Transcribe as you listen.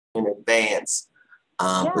in advance.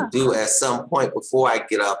 Yeah. But do at some point before I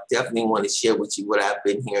get off, definitely want to share with you what I've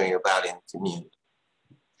been hearing about in the community.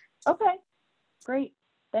 Okay, great.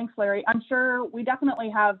 Thanks, Larry. I'm sure we definitely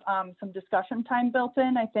have some discussion time built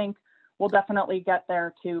in. I think we'll definitely get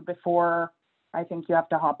there too before I think you have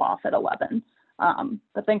to hop off at 11.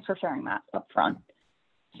 But thanks for sharing that up front.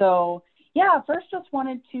 So yeah, first just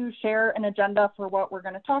wanted to share an agenda for what we're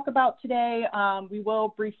going to talk about today. We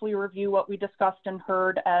will briefly review what we discussed and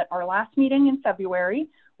heard at our last meeting in February.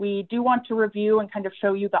 We do want to review and kind of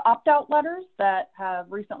show you the opt-out letters that have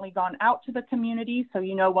recently gone out to the community so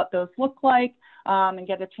you know what those look like and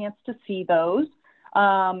get a chance to see those.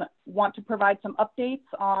 Want to provide some updates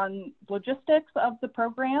on logistics of the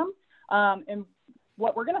program. And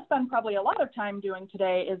what we're going to spend probably a lot of time doing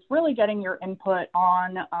today is really getting your input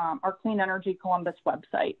on our Clean Energy Columbus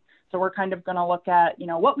website. So we're kind of going to look at,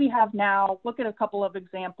 what we have now, look at a couple of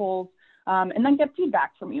examples, and then get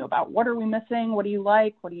feedback from you about what are we missing, what do you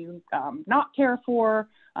like, what do you not care for,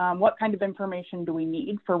 what kind of information do we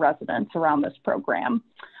need for residents around this program.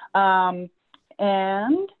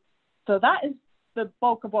 And so that is the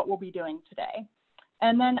bulk of what we'll be doing today.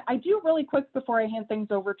 And then I do really quick before I hand things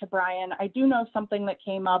over to Brian, I do know something that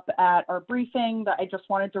came up at our briefing that I just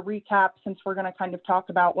wanted to recap since we're going to kind of talk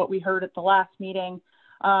about what we heard at the last meeting.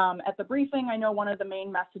 At the briefing, I know one of the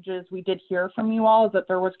main messages we did hear from you all is that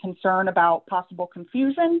there was concern about possible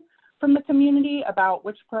confusion from the community about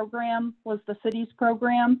which program was the city's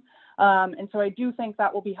program. And so I do think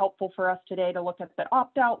that will be helpful for us today to look at the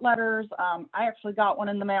opt-out letters. I actually got one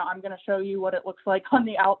in the mail. I'm going to show you what it looks like on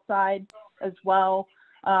the outside as well.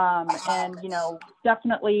 And,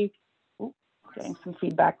 definitely getting some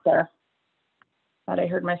feedback there that I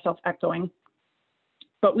heard myself echoing.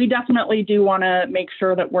 But we definitely do want to make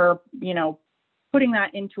sure that we're, putting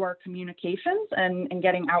that into our communications and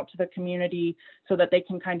getting out to the community so that they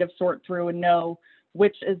can kind of sort through and know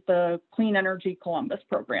which is the Clean Energy Columbus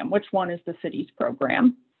program, which one is the city's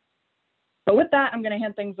program. But with that, I'm going to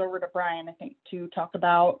hand things over to Brian, I think, to talk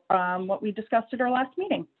about what we discussed at our last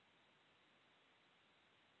meeting.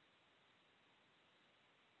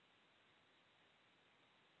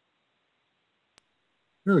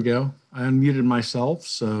 There we go. I unmuted myself,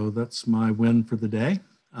 so that's my win for the day.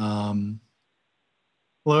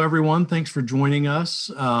 Hello, everyone. Thanks for joining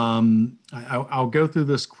us. I'll go through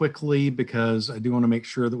this quickly because I do want to make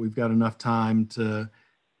sure that we've got enough time to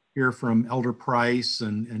hear from Elder Price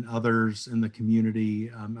and others in the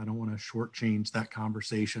community. I don't want to shortchange that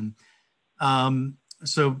conversation.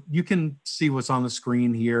 So you can see what's on the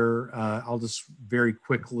screen here. I'll just very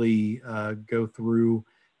quickly go through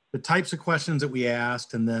the types of questions that we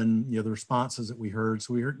asked and then the responses that we heard.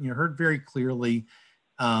 So we heard very clearly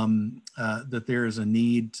that there is a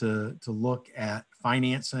need to look at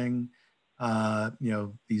financing,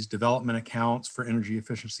 these development accounts for energy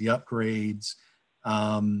efficiency upgrades,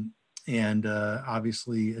 and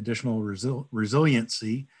obviously additional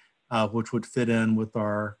resiliency, which would fit in with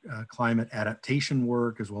our climate adaptation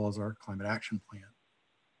work as well as our climate action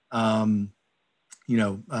plan.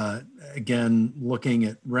 Again, looking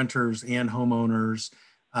at renters and homeowners,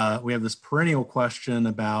 we have this perennial question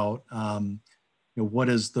about what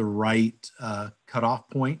is the right cutoff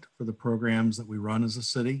point for the programs that we run as a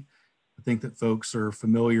city. I think that folks are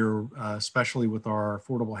familiar, especially with our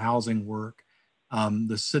affordable housing work.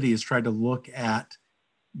 The city has tried to look at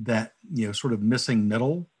that, sort of missing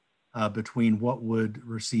middle between what would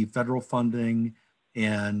receive federal funding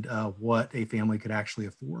and what a family could actually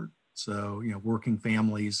afford. So, working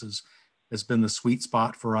families has been the sweet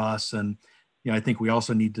spot for us. And, I think we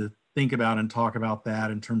also need to think about and talk about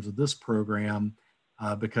that in terms of this program,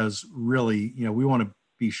 because really, we want to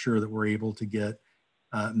be sure that we're able to get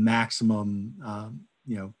maximum,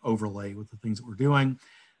 overlay with the things that we're doing.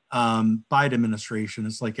 Biden administration,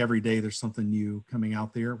 it's like every day there's something new coming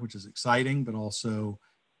out there, which is exciting, but also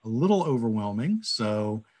a little overwhelming.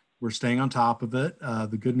 So we're staying on top of it.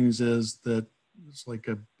 The good news is that it's like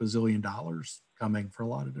 $1 bazillion coming for a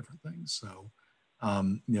lot of different things. So,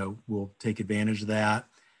 we'll take advantage of that.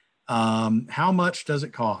 How much does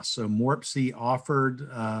it cost? So MORPC offered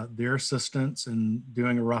their assistance in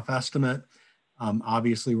doing a rough estimate.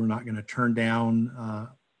 Obviously, we're not going to turn down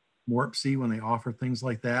MORPC when they offer things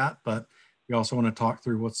like that, but we also want to talk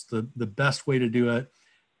through what's the best way to do it.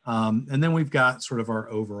 And then we've got sort of our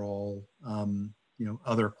overall,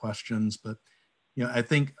 other questions, but I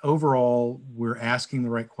think overall we're asking the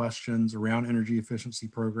right questions around energy efficiency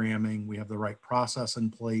programming. We have the right process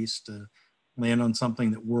in place to land on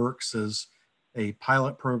something that works as a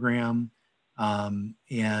pilot program.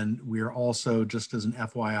 And we are also, just as an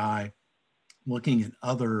FYI, looking at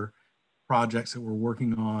other projects that we're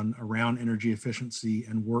working on around energy efficiency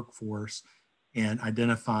and workforce, and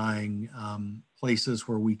identifying places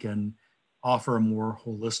where we can offer a more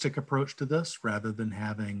holistic approach to this rather than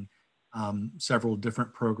having several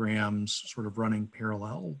different programs sort of running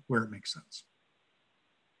parallel where it makes sense.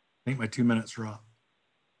 I think my 2 minutes are up.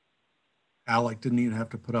 Alec didn't even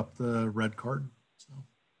have to put up the red card. So.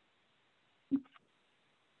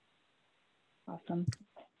 Awesome.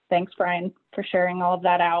 Thanks, Brian, for sharing all of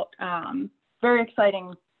that out. Very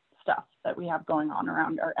exciting stuff that we have going on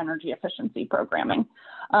around our energy efficiency programming.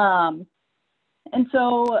 And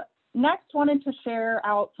so next, wanted to share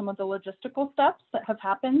out some of the logistical steps that have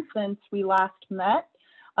happened since we last met.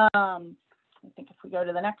 I think if we go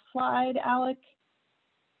to the next slide, Alec.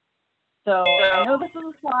 So I know this is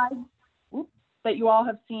a slide that you all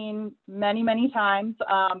have seen many, many times,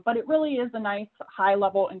 but it really is a nice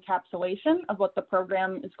high-level encapsulation of what the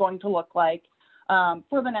program is going to look like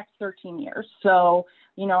for the next 13 years. So,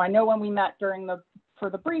 you know, I know when we met for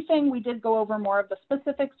the briefing, we did go over more of the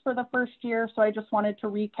specifics for the first year, so I just wanted to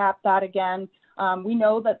recap that again. We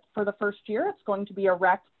know that for the first year, it's going to be a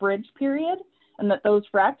REC bridge period, and that those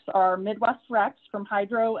RECs are Midwest RECs from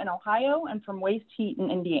hydro in Ohio and from waste heat in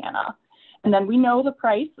Indiana. And then we know the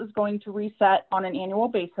price is going to reset on an annual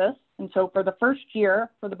basis. And so for the first year,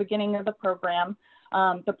 for the beginning of the program,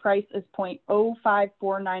 the price is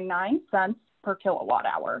 0.05499 cents per kilowatt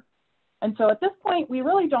hour. And so at this point, we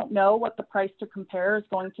really don't know what the price to compare is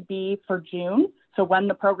going to be for June. So when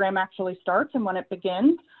the program actually starts and when it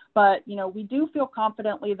begins. But, you know, we do feel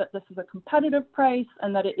confidently that this is a competitive price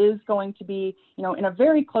and that it is going to be, you know, in a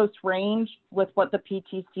very close range with what the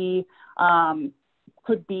PTC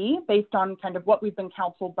could be based on kind of what we've been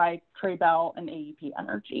counseled by Trey Bell and AEP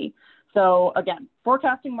Energy. So again,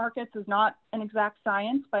 forecasting markets is not an exact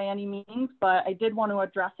science by any means, but I did want to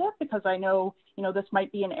address it because I know, you know, this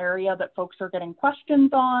might be an area that folks are getting questions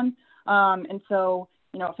on. And so,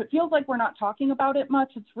 you know, if it feels like we're not talking about it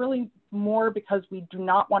much, it's really more because we do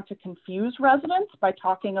not want to confuse residents by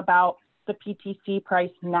talking about the PTC price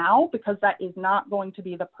now, because that is not going to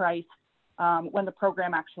be the price when the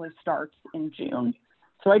program actually starts in June.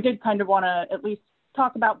 So I did kind of want to at least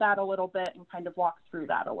talk about that a little bit and kind of walk through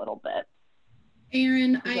that a little bit.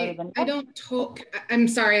 Aaron, I don't talk, I'm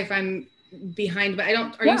sorry if I'm behind, but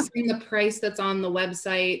are you seeing the price that's on the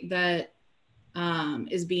website that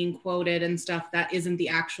is being quoted and stuff that isn't the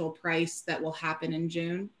actual price that will happen in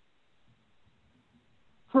June?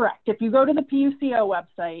 Correct. If you go to the PUCO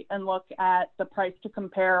website and look at the price to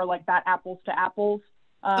compare, like that apples to apples.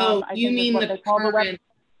 I you mean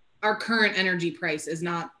our current energy price is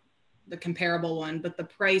not the comparable one, but the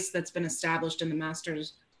price that's been established in the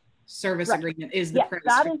master's service agreement is the price.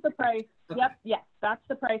 That is the price. Okay. Yep. Yes. That's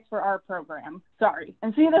the price for our program. Sorry.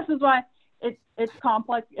 And see, this is why it's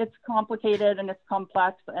complex, it's complicated and it's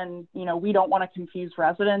complex, and, you know, we don't want to confuse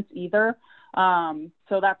residents either.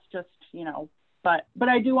 So that's just, you know, but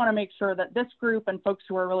I do want to make sure that this group and folks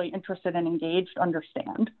who are really interested and engaged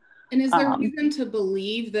understand. And is there reason to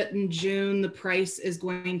believe that in June, the price is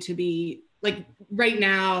going to be, like right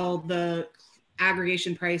now, the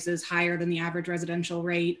aggregation price is higher than the average residential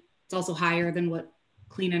rate. It's also higher than what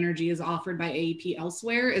clean energy is offered by AEP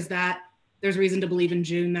elsewhere. Is that there's reason to believe in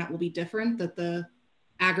June that will be different, that the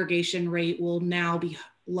aggregation rate will now be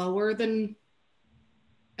lower than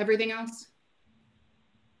everything else?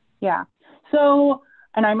 Yeah. So,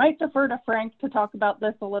 and I might defer to Frank to talk about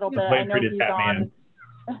this a little bit. I know he's on.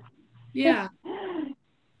 Yeah.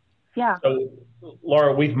 Yeah. So,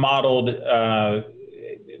 Laura, we've modeled the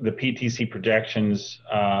PTC projections,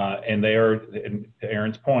 and they are, to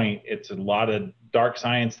Aaron's point, it's a lot of dark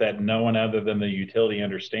science that no one other than the utility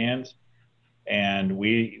understands, and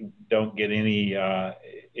we don't get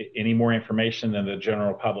any more information than the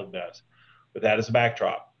general public does. With that as a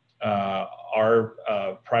backdrop,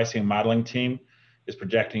 our pricing and modeling team is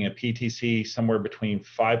projecting a PTC somewhere between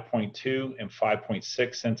 5.2 and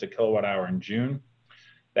 5.6 cents a kilowatt hour in June.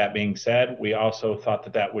 That being said, we also thought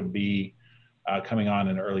that that would be coming on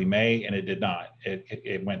in early May, and it did not.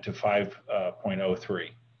 It went to 5.03.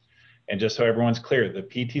 And just so everyone's clear, the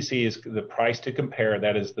PTC is the price to compare.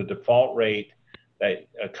 That is the default rate that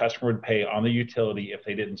a customer would pay on the utility if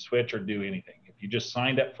they didn't switch or do anything. If you just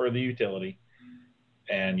signed up for the utility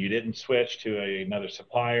and you didn't switch to another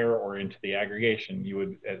supplier or into the aggregation, you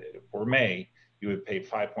would, for May, you would pay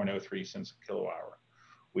 5.03 cents a kilowatt hour.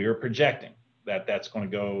 We are projecting that that's going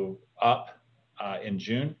to go up in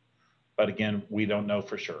June, but again, we don't know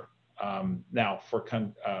for sure. Now, for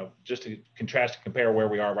just to contrast and compare where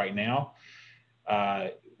we are right now,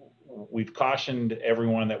 we've cautioned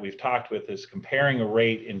everyone that we've talked with is comparing a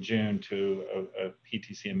rate in June to a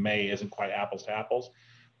PTC in May isn't quite apples to apples,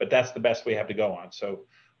 but that's the best we have to go on. So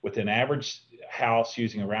with an average house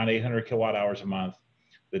using around 800 kilowatt hours a month,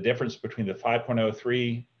 the difference between the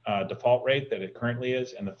 5.03 default rate that it currently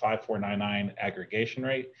is and the 5.499 aggregation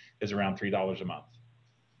rate is around $3 a month.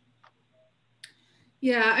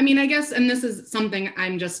 Yeah, I mean, I guess, and this is something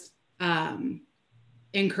I'm just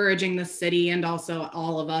encouraging the city and also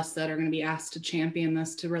all of us that are going to be asked to champion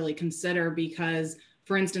this to really consider, because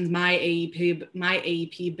for instance, my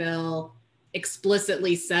AEP bill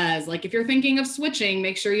explicitly says, like, if you're thinking of switching,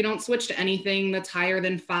 make sure you don't switch to anything that's higher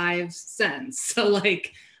than 5 cents. So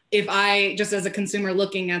like, if I just as a consumer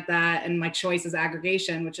looking at that and my choice is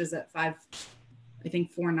aggregation, which is at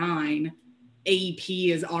 5.49, AEP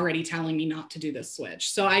is already telling me not to do this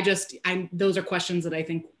switch. So those are questions that I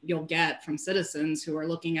think you'll get from citizens who are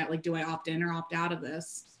looking at, like, do I opt in or opt out of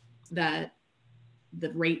this? That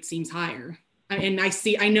the rate seems higher. And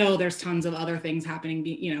I know there's tons of other things happening,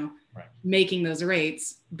 right, making those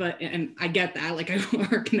rates, and I get that, like, I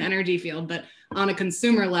work in the energy field, but on a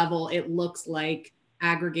consumer level, it looks like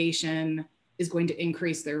aggregation is going to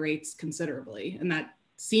increase their rates considerably. And that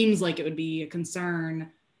seems like it would be a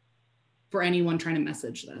concern for anyone trying to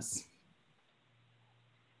message this.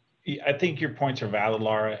 I think your points are valid,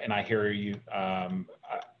 Laura, and I hear you. I'm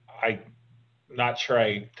not sure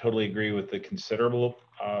I totally agree with the considerable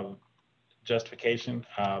justification,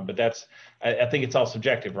 but I think it's all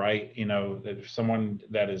subjective, right? If someone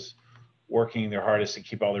that is working their hardest to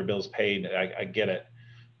keep all their bills paid, I get it.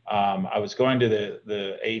 I was going to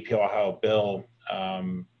the AEP Ohio bill,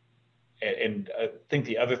 and I think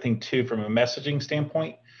the other thing too, from a messaging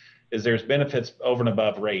standpoint, is there's benefits over and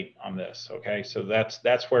above rate on this. Okay, so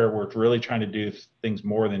that's where we're really trying to do things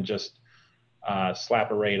more than just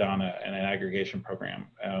slap a rate on an aggregation program.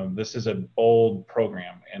 This is a bold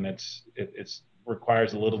program, and it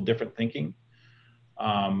requires a little different thinking,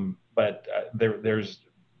 but there's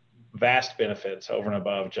vast benefits over and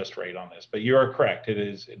above just rate on this. But you are correct.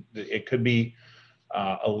 It could be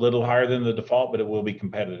a little higher than the default, but it will be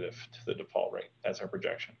competitive to the default rate. That's our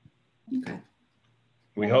projection. Okay.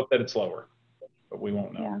 We hope that it's lower, but we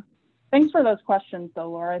won't know. Yeah. Thanks for those questions,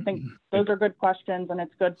 though, Laura. I think those are good questions, and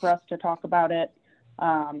it's good for us to talk about it.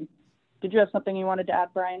 Did you have something you wanted to add,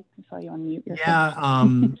 Brian? I saw you on mute. Yeah.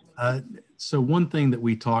 So one thing that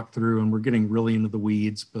we talked through, and we're getting really into the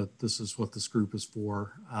weeds, but this is what this group is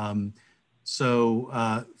for.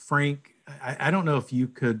 Frank, I don't know if you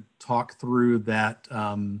could talk through that,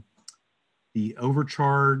 the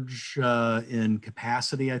overcharge in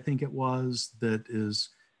capacity, I think it was, that is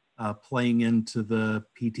playing into the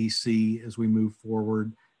PTC as we move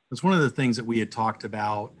forward. It's one of the things that we had talked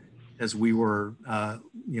about as we were,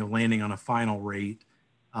 landing on a final rate.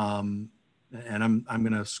 And I'm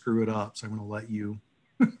going to screw it up, so I'm going to let you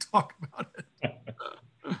talk about it.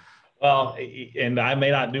 Well, and I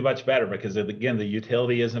may not do much better because, again, the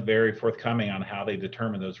utility isn't very forthcoming on how they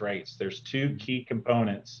determine those rates. There's two key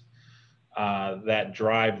components that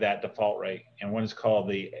drive that default rate, and one is called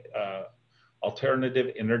the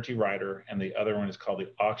Alternative Energy Rider, and the other one is called the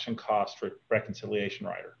Auction Cost Reconciliation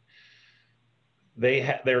Rider.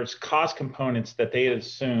 There's cost components that they had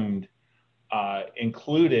assumed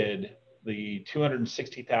included the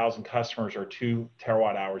 260,000 customers or 2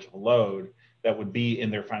 terawatt hours of load that would be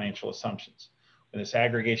in their financial assumptions. When this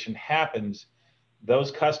aggregation happens,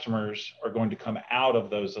 those customers are going to come out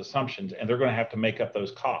of those assumptions, and they're going to have to make up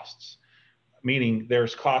those costs. Meaning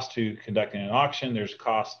there's cost to conducting an auction, there's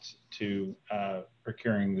costs to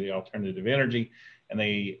procuring the alternative energy, and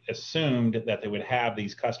they assumed that they would have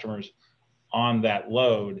these customers on that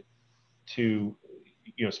load to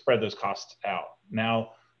spread those costs out.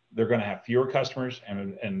 Now they're going to have fewer customers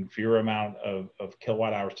and fewer amount of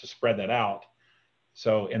kilowatt hours to spread that out.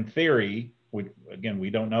 So in theory, we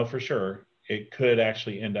don't know for sure, it could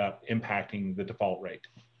actually end up impacting the default rate.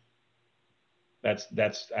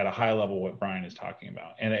 That's at a high level what Brian is talking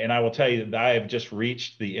about. And I will tell you that I have just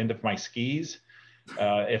reached the end of my skis.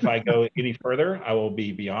 If I go any further, I will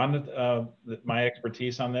be beyond my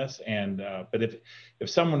expertise on this. But if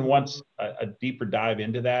someone wants a deeper dive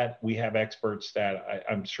into that, we have experts that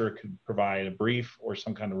I'm sure could provide a brief or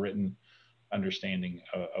some kind of written understanding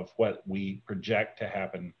of what we project to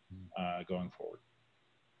happen going forward.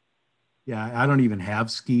 Yeah, I don't even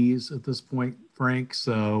have skis at this point, Frank,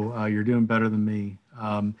 so you're doing better than me.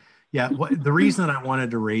 The reason that I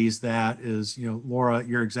wanted to raise that is, Laura,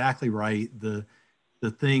 you're exactly right.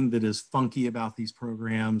 The thing that is funky about these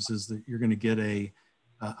programs is that you're going to get a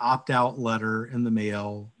opt-out letter in the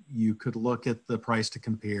mail. You could look at the price to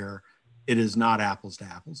compare. it is not apples to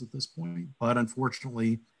apples at this point. But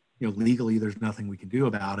unfortunately, legally, there's nothing we can do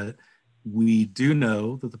about it. We do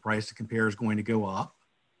know that the price to compare is going to go up.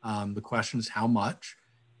 The question is how much.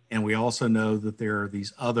 And we also know that there are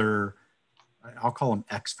these other, I'll call them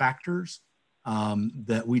X factors,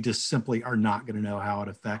 that we just simply are not going to know how it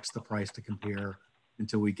affects the price to compare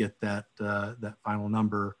until we get that final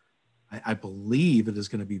number. I believe it is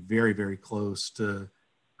going to be very, very close to,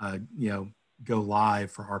 go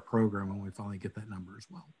live for our program when we finally get that number as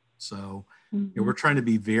well. So we're trying to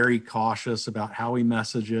be very cautious about how we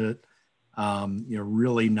message it,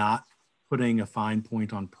 really not putting a fine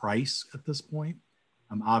point on price at this point.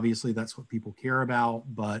 Obviously, that's what people care about,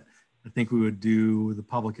 but I think we would do the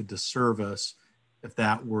public a disservice if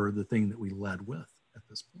that were the thing that we led with at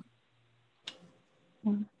this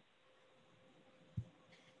point.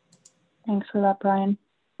 Thanks for that, Brian.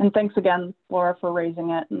 And thanks again, Laura, for raising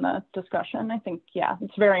it in the discussion. I think, yeah,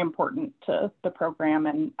 it's very important to the program.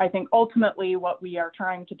 And I think ultimately what we are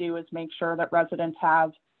trying to do is make sure that residents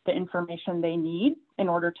have the information they need in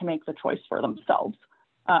order to make the choice for themselves.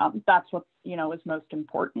 That's what, is most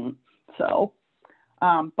important. So,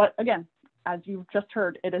 but again, as you've just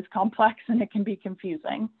heard, it is complex and it can be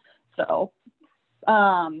confusing. So,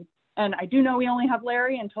 and I do know we only have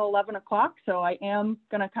Larry until 11 o'clock, so I am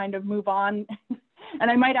going to kind of move on. And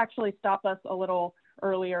I might actually stop us a little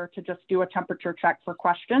earlier to just do a temperature check for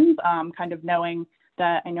questions, kind of knowing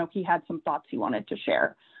that I know he had some thoughts he wanted to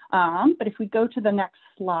share. But if we go to the next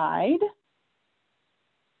slide.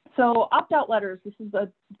 So opt-out letters, this is a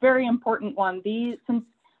very important one. Since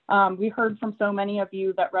we heard from so many of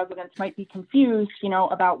you that residents might be confused,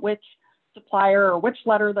 about which supplier or which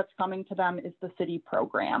letter that's coming to them is the city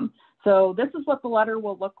program. So this is what the letter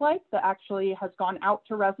will look like that actually has gone out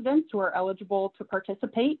to residents who are eligible to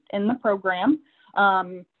participate in the program.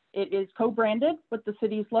 It is co-branded with the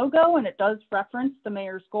city's logo, and it does reference the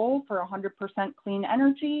mayor's goal for 100% clean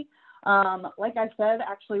energy. Like I said,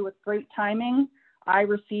 actually with great timing, I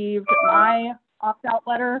received my opt-out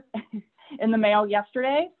letter in the mail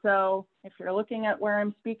yesterday. So if you're looking at where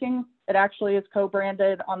I'm speaking, it actually is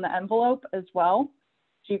co-branded on the envelope as well.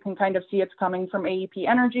 So you can kind of see it's coming from AEP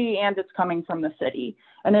Energy and it's coming from the city.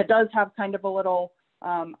 And it does have kind of a little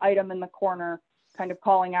item in the corner kind of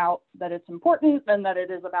calling out that it's important and that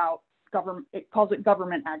it is about government, it calls it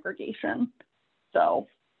government aggregation. So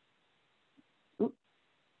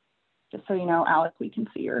just so you know, Alec, we can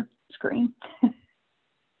see your screen.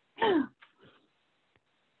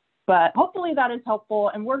 But hopefully that is helpful.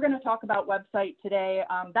 And we're going to talk about website today.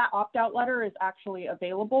 That opt-out letter is actually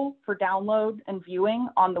available for download and viewing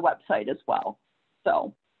on the website as well.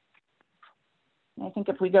 So I think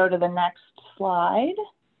if we go to the next slide.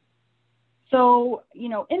 So,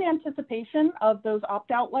 in anticipation of those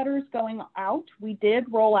opt-out letters going out, we did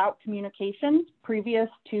roll out communications previous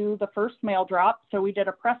to the first mail drop. So we did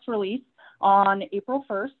a press release on April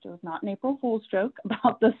 1st. It was not an April Fool's joke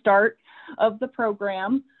about the start of the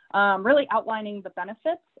program. Really outlining the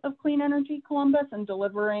benefits of Clean Energy Columbus and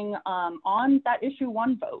delivering on that issue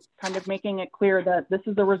 1 vote, kind of making it clear that this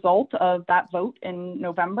is the result of that vote in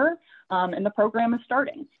November and the program is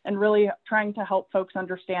starting, and really trying to help folks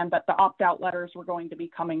understand that the opt-out letters were going to be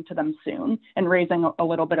coming to them soon and raising a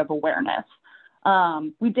little bit of awareness.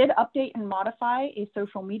 We did update and modify a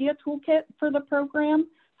social media toolkit for the program.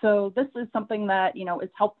 So this is something that, is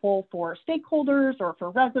helpful for stakeholders or for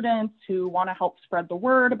residents who want to help spread the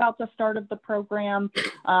word about the start of the program.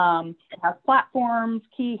 It has platforms,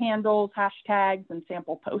 key handles, hashtags, and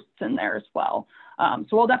sample posts in there as well.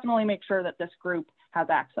 So we'll definitely make sure that this group has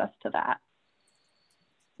access to that.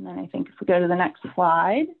 And then I think if we go to the next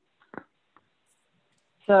slide.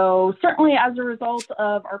 So certainly as a result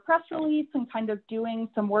of our press release and kind of doing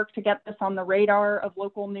some work to get this on the radar of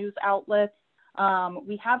local news outlets,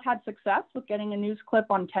 we have had success with getting a news clip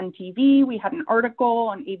on 10 TV. We had an article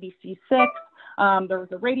on ABC 6. There was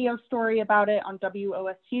a radio story about it on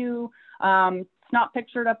WOSU. It's not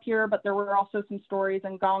pictured up here, but there were also some stories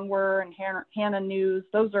in Gongwer and Hannah News.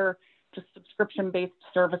 Those are just subscription-based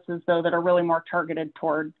services, though, that are really more targeted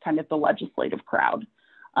toward kind of the legislative crowd.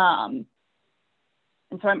 And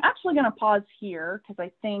so I'm actually going to pause here because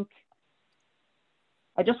I think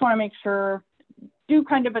I just want to make sure, do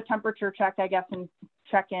kind of a temperature check, I guess, and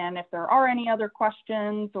check in if there are any other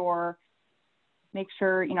questions, or make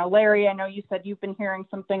sure, Larry, I know you said you've been hearing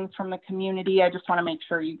some things from the community. I just want to make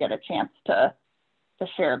sure you get a chance to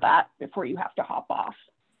share that before you have to hop off.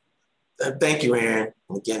 Thank you, Erin.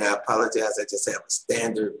 Again, I apologize. I just have a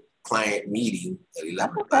standard client meeting at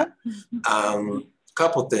 11 o'clock. Okay.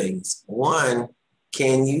 Couple things. One,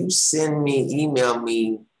 can you email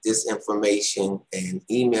me this information and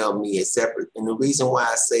email me a separate. And the reason why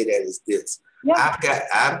I say that is this. Yeah.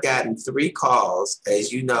 I've gotten 3 calls,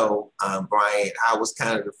 as you know, Brian. I was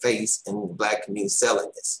kind of the face in the Black community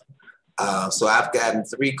selling this. So I've gotten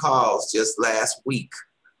 3 calls just last week,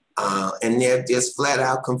 and they're just flat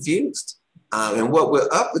out confused. And what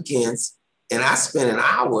we're up against, and I spent an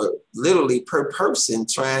hour literally per person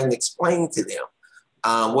trying to explain to them.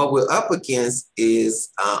 What we're up against is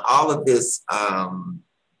all of this. I'm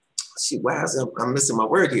missing my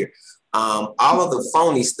word here. All of the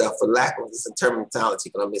phony stuff, for lack of this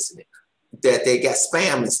terminology, but I'm missing it, that they got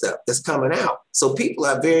spam and stuff that's coming out. So people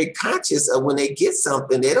are very conscious of when they get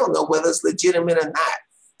something, they don't know whether it's legitimate or not.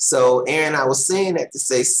 So Aaron, I was saying that to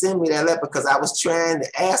say, send me that letter, because I was trying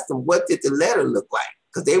to ask them, what did the letter look like?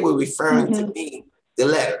 Because they were referring to me, the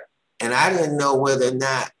letter. And I didn't know whether or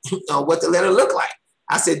not, what the letter looked like.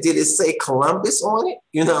 I said, did it say Columbus on it?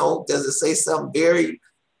 Does it say something very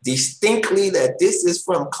distinctly that this is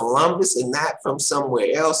from Columbus and not from somewhere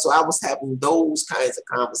else? So I was having those kinds of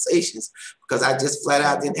conversations because I just flat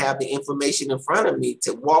out didn't have the information in front of me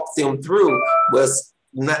to walk them through. Was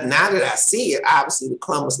not, now that I see it, obviously the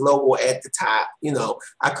Columbus logo at the top,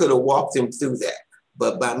 I could have walked them through that.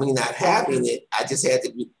 But by me not having it, I just had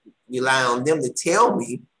to rely on them to tell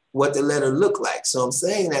me what the letter looked like. So I'm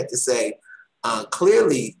saying that to say,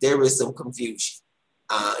 clearly there is some confusion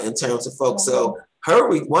in terms of folks. So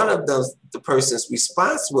one of the person's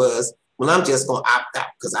response was, well, I'm just going to opt out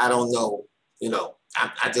because I don't know,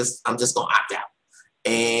 I'm just going to opt out.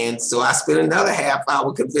 And so I spent another half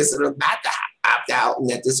hour convincing them not to opt out and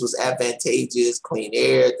that this was advantageous, clean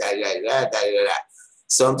air, da-da-da-da-da-da-da.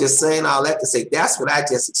 So I'm just saying all that to say that's what I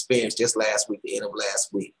just experienced just last week, the end of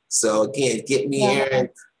last week. So again, get me Aaron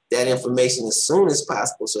that information as soon as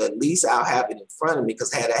possible. So at least I'll have it in front of me,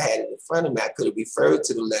 because had I had it in front of me, I could have referred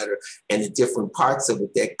to the letter and the different parts of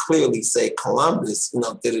it that clearly say Columbus,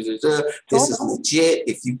 this is legit.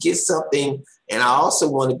 If you get something, and I also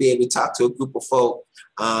want to be able to talk to a group of folk,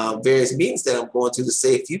 various meetings that I'm going to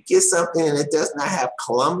say, if you get something and it does not have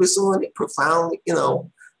Columbus on it profoundly,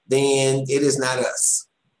 then it is not us.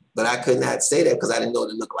 But I could not say that because I didn't know what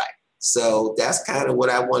it looked like. So that's kind of what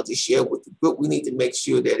I wanted to share with the group. We need to make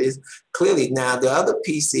sure that it's clearly. Now, the other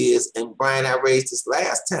piece is, and Brian, I raised this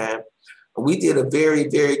last time, we did a very,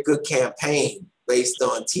 very good campaign based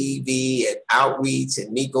on TV and outreach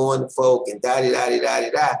and me going to folk and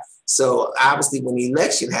da-da-da-da-da-da. So obviously when the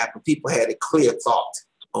election happened, people had a clear thought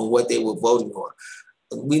on what they were voting on.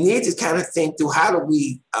 We need to kind of think through, how do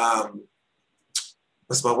we,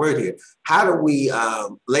 what's my word here? How do we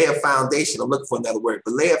lay a foundation? I'm looking for another word,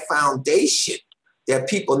 but lay a foundation that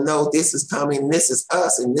people know this is coming, this is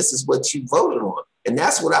us, and this is what you voted on. And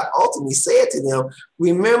that's what I ultimately said to them.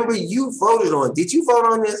 Remember, you voted on. Did you vote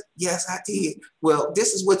on this? Yes, I did. Well,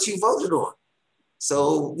 this is what you voted on.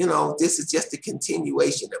 So, this is just a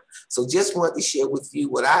continuation of. So just wanted to share with you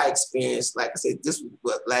what I experienced. Like I said, this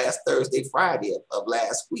was last Thursday, Friday of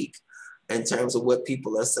last week, in terms of what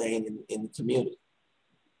people are saying in the community.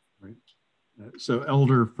 Right. So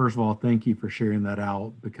Elder, first of all, thank you for sharing that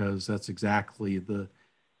out, because that's exactly the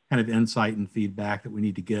kind of insight and feedback that we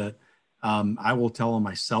need to get. I will tell on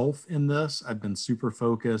myself in this, I've been super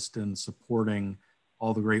focused in supporting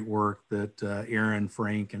all the great work that Aaron,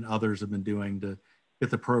 Frank, and others have been doing to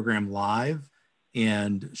get the program live,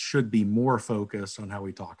 and should be more focused on how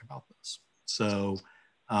we talk about this. So,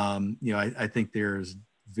 I think there's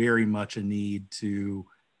very much a need to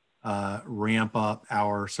ramp up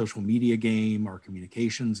our social media game, our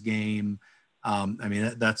communications game.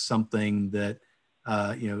 That's something that,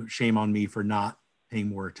 shame on me for not paying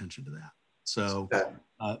more attention to that. So,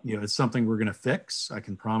 it's something we're going to fix. I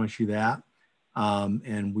can promise you that.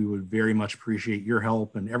 And we would very much appreciate your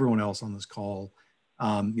help, and everyone else on this call,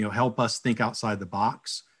 help us think outside the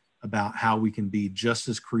box about how we can be just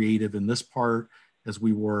as creative in this part as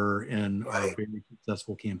we were in our very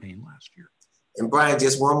successful campaign last year. And Brian,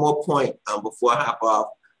 just one more point before I hop off,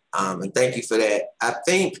 and thank you for that. I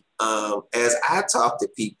think as I talk to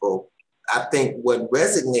people, I think what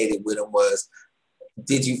resonated with them was,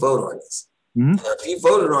 did you vote on this? Mm-hmm. If you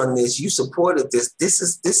voted on this, you supported this. This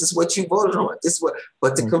is what you voted on. This is what.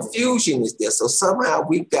 But the confusion is there. So somehow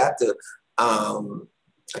we've got to,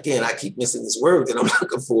 again, I keep missing this word that I'm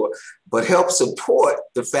looking for, but help support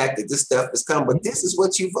the fact that this stuff is coming. But this is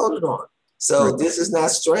what you voted on. So this is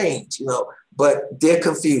not strange, But they're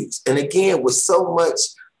confused. And again, with so much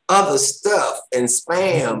other stuff and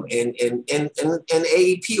spam and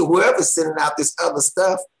AEP or whoever's sending out this other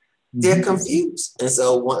stuff, they're confused. And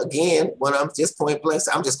so when I'm just point blank,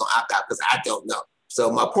 I'm just going to opt out because I don't know.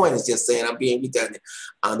 So my point is just saying, I'm being redundant,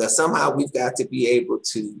 that somehow we've got to be able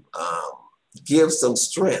to give some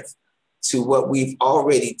strength to what we've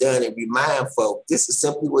already done and remind folk, this is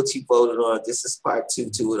simply what you voted on. This is part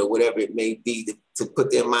two to it, or whatever it may be, to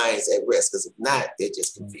put their minds at rest. Because if not, they're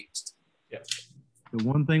just confused. Yeah. The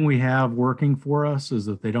one thing we have working for us is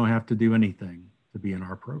that they don't have to do anything to be in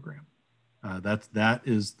our program. That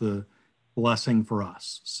is the blessing for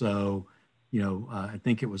us. So, I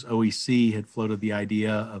think it was OEC had floated the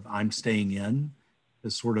idea of "I'm staying in"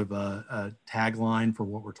 as sort of a tagline for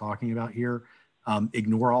what we're talking about here.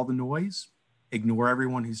 Ignore all the noise. Ignore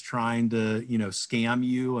everyone who's trying to, scam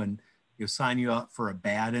you and sign you up for a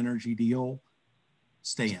bad energy deal.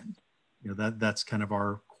 Stay in. That's kind of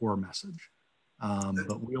our core message.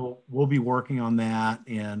 But we'll be working on that,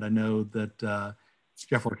 and I know that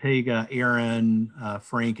Jeff Ortega, Aaron,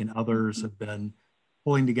 Frank, and others have been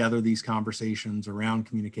pulling together these conversations around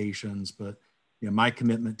communications. But my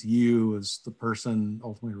commitment to you as the person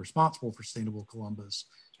ultimately responsible for Sustainable Columbus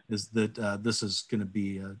is that this is going to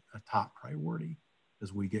be a top priority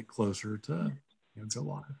as we get closer to go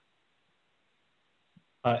live.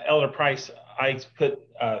 Elder Price, I put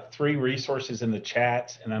 3 resources in the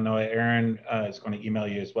chat, and I know Aaron is going to email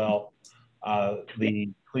you as well. The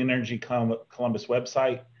Clean Energy Columbus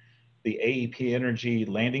website, the AEP Energy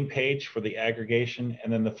landing page for the aggregation,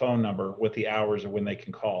 and then the phone number with the hours of when they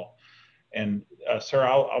can call. And sir,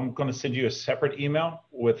 I'm going to send you a separate email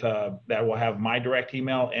with that will have my direct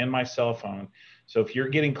email and my cell phone. So if you're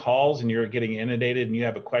getting calls and you're getting inundated and you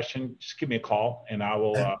have a question, just give me a call and I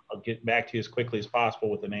will I'll get back to you as quickly as possible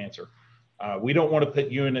with an answer. We don't want to put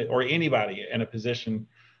you in or anybody in a position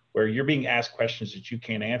where you're being asked questions that you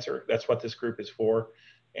can't answer. That's what this group is for.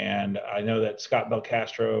 And I know that Scott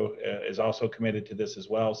Belcastro is also committed to this as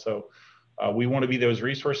well. So we want to be those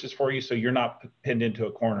resources for you so you're not pinned into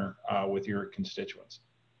a corner with your constituents.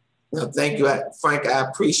 No, thank you, Frank. I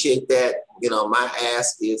appreciate that. My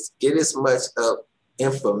ask is get as much of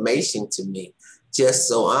information to me just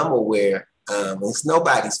so I'm aware. It's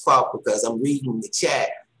nobody's fault because I'm reading the chat.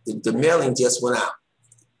 The mailing just went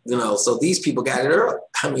out. So these people got it early.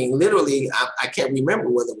 I mean, literally, I can't remember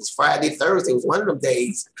whether it was Friday, Thursday. It was one of them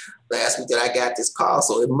days last week that I got this call.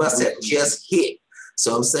 So it must have just hit.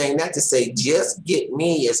 So I'm saying that to say, just get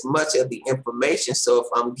me as much of the information. So if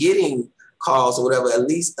I'm getting calls or whatever, at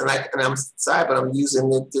least, and I'm sorry, but I'm using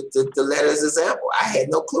the letter as example. I had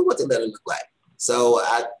no clue what the letter looked like. So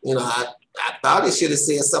I thought it should have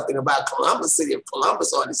said something about Columbus, City of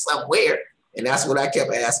Columbus on it somewhere. And that's what I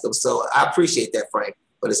kept asking. So I appreciate that, Frank.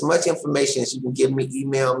 But as much information as you can give me,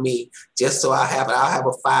 email me, just so I'll have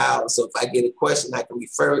a file. So if I get a question, I can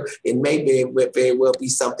refer. It may very well be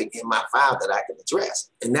something in my file that I can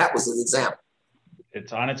address. And that was an example.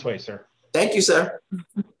 It's on its way, sir. Thank you, sir.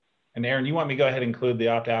 And Aaron, you want me to go ahead and include the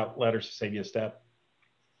opt-out letters to save you a step?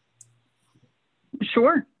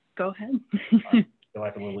 Sure, go ahead. Feel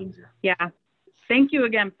like a little easier. Yeah, thank you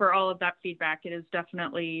again for all of that feedback. It is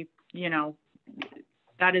definitely,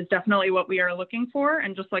 that is definitely what we are looking for.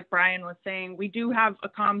 And just like Brian was saying, we do have a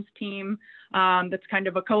comms team that's kind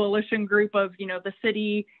of a coalition group of, the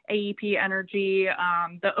city, AEP Energy,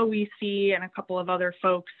 the OEC, and a couple of other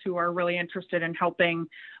folks who are really interested in helping,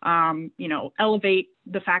 elevate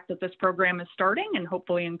the fact that this program is starting and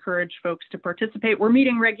hopefully encourage folks to participate. We're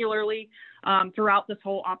meeting regularly throughout this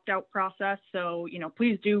whole opt-out process. So,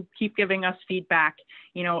 please do keep giving us feedback,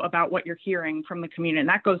 about what you're hearing from the community. And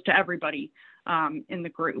that goes to everybody in the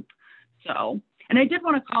group. So, and I did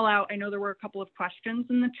want to call out, I know there were a couple of questions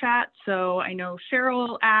in the chat. So I know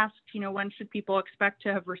Cheryl asked, when should people expect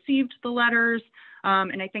to have received the letters?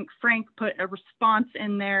 And I think Frank put a response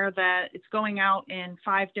in there that it's going out in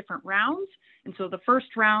 5 different rounds. And so the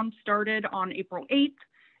first round started on April 8th,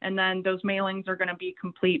 and then those mailings are going to be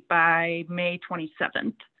complete by May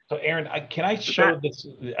 27th. So Aaron, can I show this?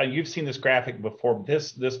 You've seen this graphic before.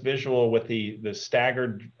 This visual with the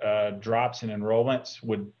staggered drops in enrollments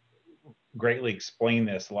would greatly explain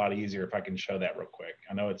this a lot easier if I can show that real quick.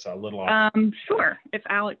 I know it's a little off. Sure, if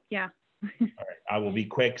Alex, yeah. All right, I will be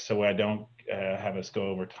quick so I don't have us go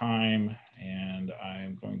over time. And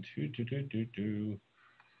I'm going to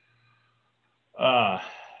all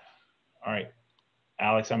right,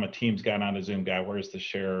 Alex, I'm a Teams guy, not a Zoom guy. Where's the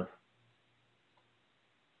share?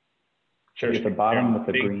 At the bottom with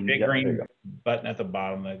the big green button at the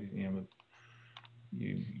bottom.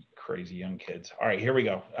 You crazy young kids. All right, here we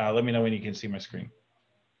go. Let me know when you can see my screen.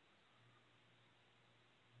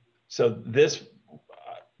 So this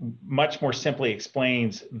much more simply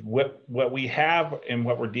explains what we have and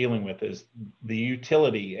what we're dealing with is the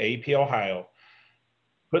utility, AEP Ohio,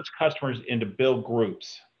 puts customers into bill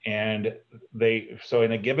groups. And so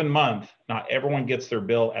in a given month, not everyone gets their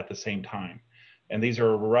bill at the same time. And these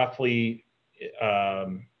are roughly, it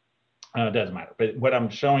doesn't matter. But what I'm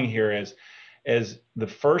showing here is, as the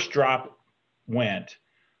first drop went,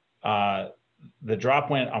 the drop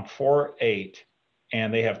went on 4/8,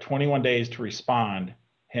 and they have 21 days to respond.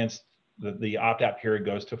 Hence, the opt-out period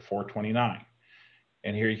goes to 4/29.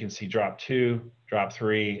 And here you can see drop 2, drop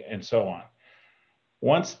 3, and so on.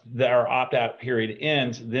 Once our opt-out period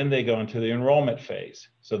ends, then they go into the enrollment phase.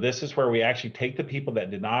 So this is where we actually take the people that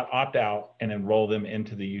did not opt out and enroll them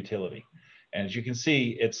into the utility. And as you can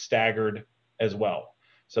see, it's staggered as well.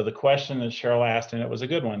 So the question that Cheryl asked, and it was a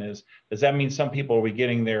good one, is, does that mean some people will be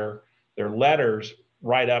getting their letters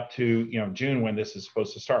right up to June when this is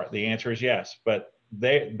supposed to start? The answer is yes, but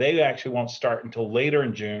they actually won't start until later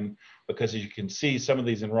in June, because as you can see, some of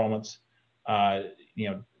these enrollments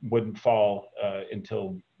wouldn't fall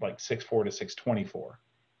until like 6/4 to 6/24.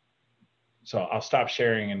 So I'll stop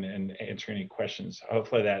sharing and answer any questions.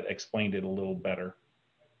 Hopefully that explained it a little better.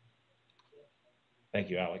 Thank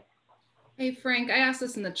you, Alec. Hey, Frank, I asked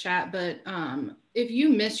this in the chat, but if you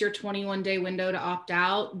miss your 21-day window to opt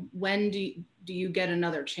out, when do you get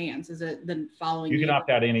another chance? Is it the following year? You can opt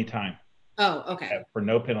out anytime. Oh, okay. For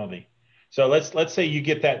no penalty. So let's say you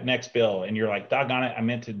get that next bill and you're like, doggone it, I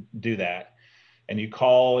meant to do that. And you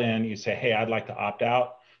call in, you say, hey, I'd like to opt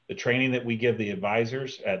out. The training that we give the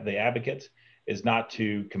advisors, the advocates, is not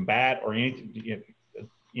to combat or anything.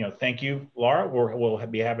 Thank you, Laura. We'll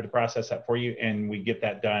be happy to process that for you, and we get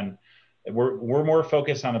that done. We're more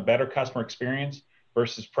focused on a better customer experience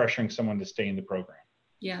versus pressuring someone to stay in the program.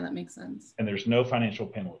 Yeah, that makes sense. And there's no financial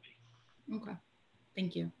penalty. Okay,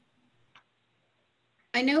 thank you.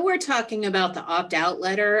 I know we're talking about the opt-out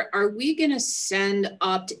letter. Are we going to send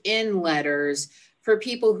opt-in letters for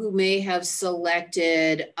people who may have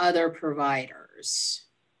selected other providers?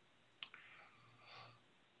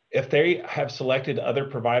 If they have selected other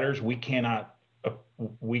providers, we can't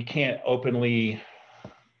openly,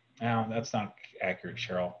 no, that's not accurate,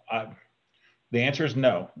 Cheryl. The answer is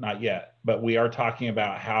no, not yet, but we are talking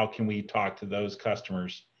about how can we talk to those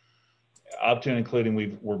customers, up to and including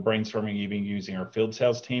we're brainstorming even using our field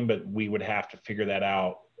sales team, but we would have to figure that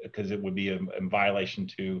out because it would be in violation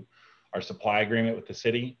to our supply agreement with the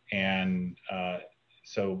city. And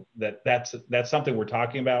so that's something we're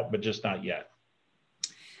talking about, but just not yet.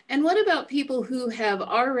 And what about people who have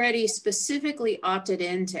already specifically opted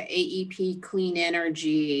into AEP Clean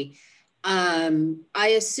Energy?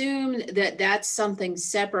 I assume that that's something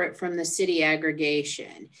separate from the city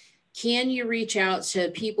aggregation. Can you reach out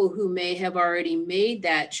to people who may have already made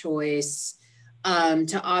that choice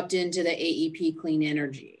to opt into the AEP Clean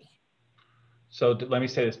Energy? So let me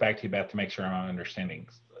say this back to you, Beth, to make sure I'm understanding.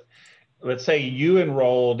 Let's say you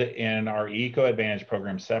enrolled in our Eco Advantage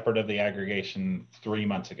program separate of the aggregation 3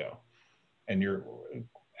 months ago. And your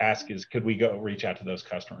ask is, could we go reach out to those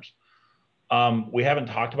customers? We haven't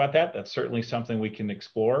talked about that. That's certainly something we can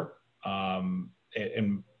explore.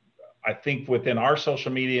 And I think within our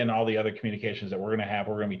social media and all the other communications that we're going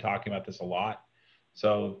to be talking about this a lot.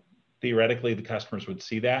 So theoretically, the customers would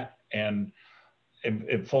see that. And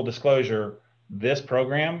in full disclosure, this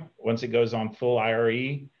program, once it goes on full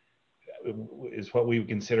IRE, is what we would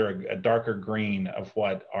consider a darker green of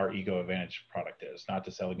what our Eco Advantage product is. Not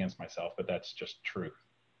to sell against myself, but that's just truth.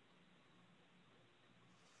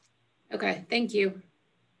 Okay, thank you.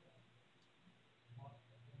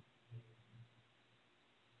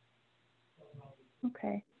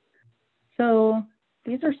 Okay, so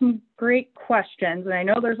these are some great questions, and I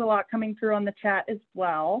know there's a lot coming through on the chat as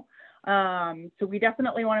well. So we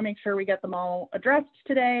definitely want to make sure we get them all addressed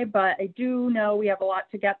today, but I do know we have a lot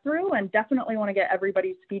to get through and definitely want to get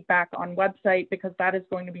everybody's feedback on website, because that is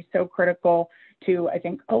going to be so critical to, I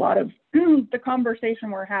think, a lot of the conversation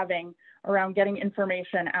we're having around getting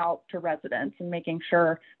information out to residents and making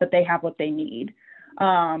sure that they have what they need.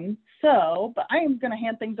 But I am going to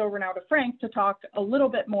hand things over now to Frank to talk a little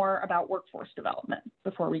bit more about workforce development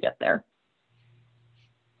before we get there.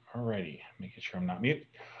 All righty, making sure I'm not mute.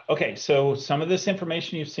 Okay, so some of this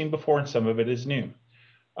information you've seen before and some of it is new.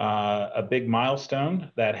 A big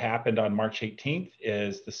milestone that happened on March 18th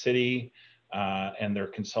is the city and their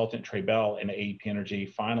consultant Trey Bell and AEP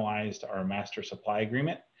Energy finalized our master supply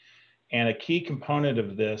agreement. And a key component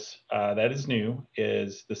of this that is new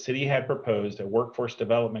is the city had proposed a workforce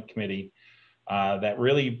development committee that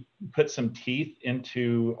really puts some teeth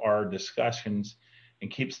into our discussions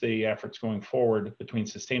and keeps the efforts going forward between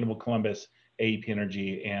Sustainable Columbus, AEP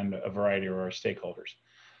Energy, and a variety of our stakeholders.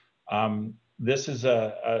 This is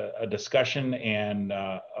a discussion and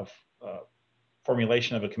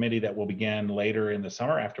formulation of a committee that will begin later in the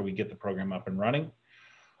summer after we get the program up and running.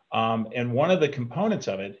 And one of the components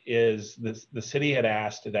of it is this, the city had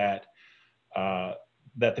asked that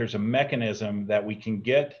that there's a mechanism that we can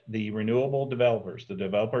get the renewable developers, the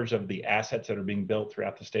developers of the assets that are being built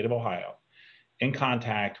throughout the state of Ohio, in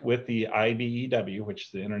contact with the IBEW, which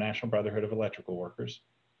is the International Brotherhood of Electrical Workers,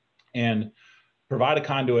 and provide a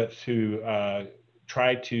conduit to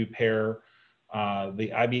try to pair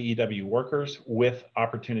the IBEW workers with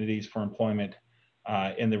opportunities for employment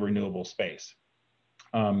in the renewable space.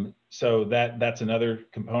 So that's another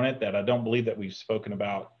component that I don't believe that we've spoken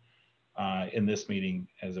about in this meeting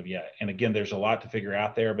as of yet. And again, there's a lot to figure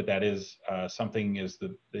out there, but that is something as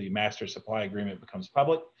the master supply agreement becomes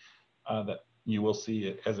public, that you will see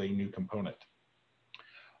it as a new component.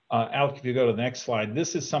 Alec, if you go to the next slide,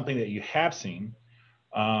 this is something that you have seen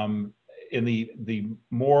in the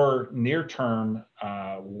more near-term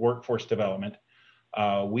workforce development.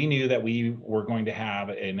 We knew that we were going to have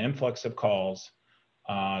an influx of calls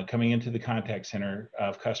coming into the contact center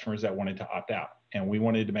of customers that wanted to opt out. And we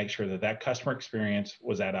wanted to make sure that that customer experience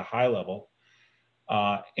was at a high level.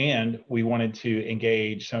 And we wanted to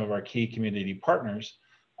engage some of our key community partners,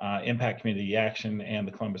 Impact Community Action and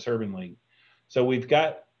the Columbus Urban League. So we've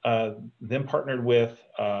got them partnered with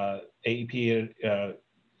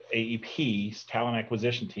AEP's talent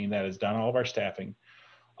acquisition team that has done all of our staffing.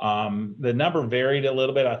 The number varied a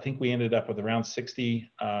little bit. I think we ended up with around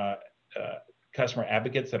 60 customer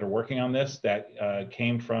advocates that are working on this that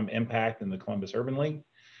came from Impact and the Columbus Urban League.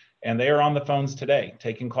 And they are on the phones today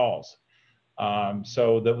taking calls.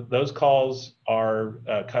 So those calls are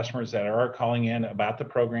customers that are calling in about the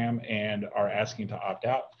program and are asking to opt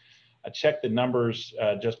out. I checked the numbers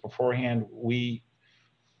just beforehand. We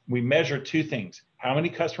measure two things: how many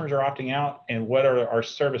customers are opting out and what are our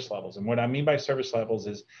service levels. And what I mean by service levels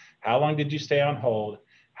is how long did you stay on hold?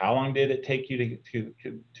 How long did it take you to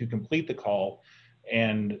complete the call?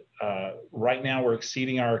 And right now we're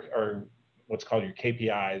exceeding our what's called your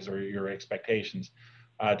KPIs or your expectations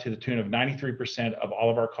to the tune of 93% of all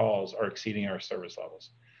of our calls are exceeding our service levels.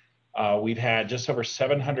 We've had just over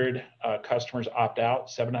 700 customers opt out,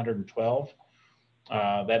 712.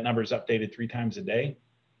 That number is updated 3 times a day.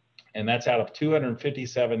 And that's out of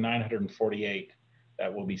 257,948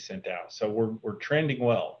 that will be sent out. So we're trending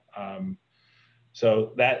well.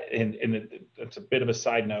 So that, and it's a bit of a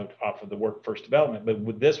side note off of the workforce development,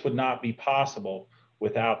 but this would not be possible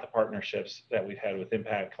without the partnerships that we've had with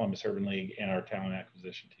Impact, Columbus Urban League, and our talent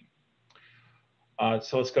acquisition team.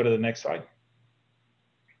 So let's go to the next slide.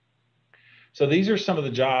 So these are some of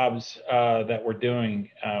the jobs that we're doing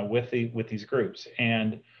with these groups.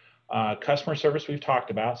 And customer service we've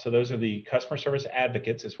talked about. So those are the customer service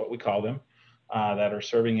advocates is what we call them, that are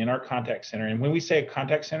serving in our contact center. And when we say a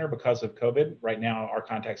contact center, because of COVID, right now our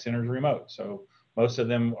contact center is remote. So most of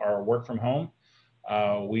them are work from home.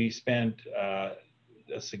 We spent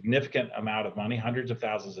a significant amount of money, hundreds of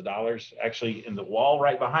thousands of dollars. Actually, in the wall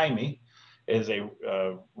right behind me is a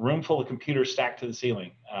room full of computers stacked to the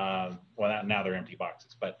ceiling. Well, now they're empty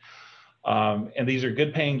boxes, but and these are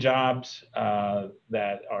good paying jobs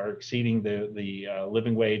that are exceeding the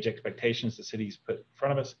living wage expectations the city's put in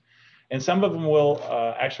front of us. And some of them will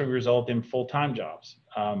actually result in full-time jobs.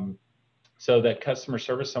 So that customer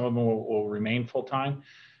service, some of them will remain full-time.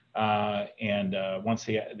 And once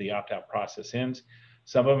the opt-out process ends,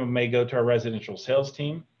 some of them may go to our residential sales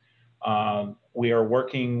team. We are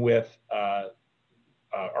working with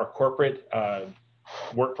our corporate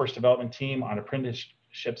workforce development team on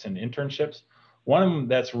apprenticeships and internships. One of them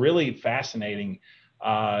that's really fascinating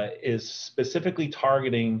is specifically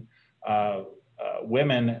targeting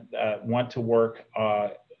women that want to work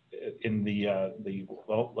in the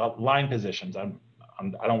line positions. I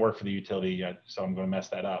don't work for the utility, so I'm going to mess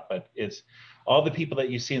that up. But it's all the people that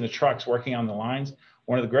you see in the trucks working on the lines.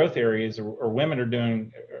 One of the growth areas, or women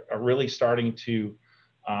are really starting to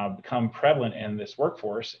become prevalent in this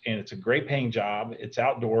workforce, and it's a great paying job. It's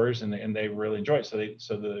outdoors, and they really enjoy it.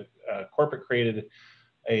 So the corporate created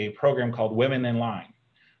a program called Women in Line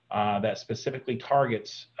that specifically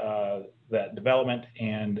targets that development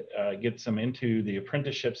and gets them into the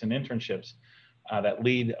apprenticeships and internships that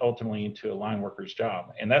lead ultimately into a line worker's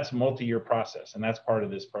job. And that's a multi-year process, and that's part of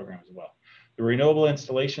this program as well. The renewable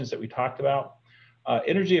installations that we talked about,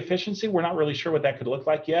 energy efficiency, we're not really sure what that could look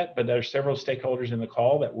like yet, but there are several stakeholders in the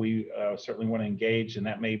call that we certainly want to engage, and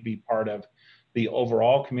that may be part of the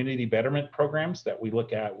overall community betterment programs that we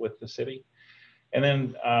look at with the city. And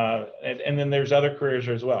then there's other careers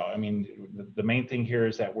as well. I mean, the main thing here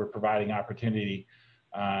is that we're providing opportunity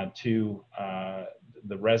to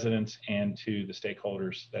the residents and to the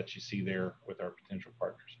stakeholders that you see there with our potential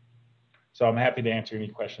partners. So I'm happy to answer any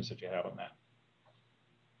questions that you have on that.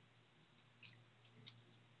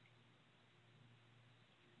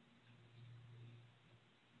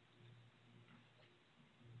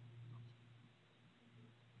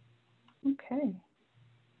 Okay.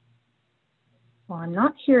 Well, I'm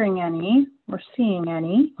not hearing any or seeing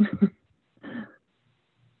any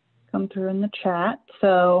come through in the chat.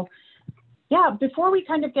 So yeah, before we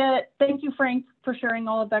kind of thank you, Frank, for sharing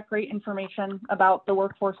all of that great information about the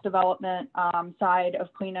workforce development side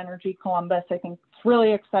of Clean Energy Columbus. I think it's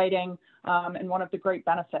really exciting and one of the great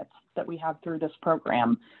benefits that we have through this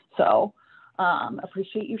program. So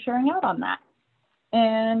appreciate you sharing out on that.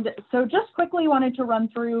 And so just quickly wanted to run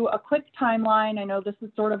through a quick timeline. I know this is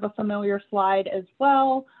sort of a familiar slide as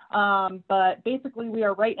well, but basically we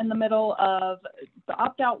are right in the middle of the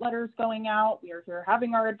opt-out letters going out. We are here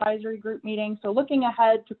having our advisory group meeting. So looking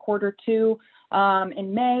ahead to Q2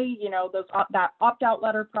 in May, you know, that opt-out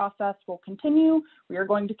letter process will continue. We are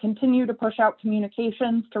going to continue to push out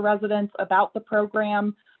communications to residents about the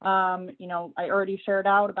program. You know, I already shared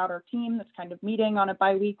out about our team that's kind of meeting on a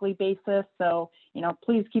bi-weekly basis. So, you know,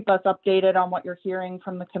 please keep us updated on what you're hearing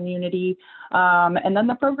from the community. And then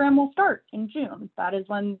the program will start in June. That is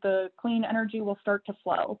when the clean energy will start to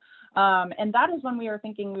flow. And that is when we are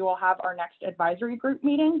thinking we will have our next advisory group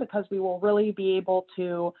meeting, because we will really be able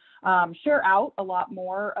to share out a lot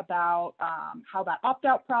more about how that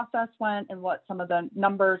opt-out process went and what some of the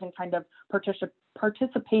numbers and kind of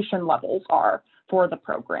participation levels are for the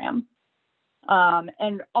program.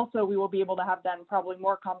 And also we will be able to have then probably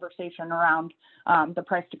more conversation around the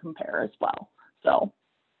price to compare as well. So,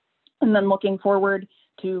 and then looking forward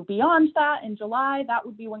to beyond that in July, that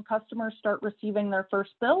would be when customers start receiving their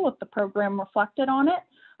first bill with the program reflected on it.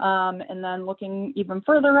 And then looking even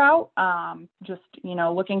further out, just, you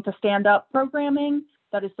know, looking to stand up programming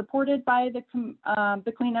that is supported by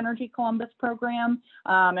the Clean Energy Columbus program,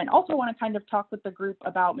 and also want to kind of talk with the group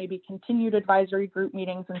about maybe continued advisory group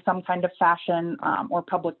meetings in some kind of fashion, or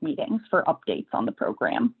public meetings for updates on the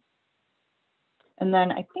program. And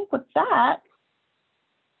then I think with that,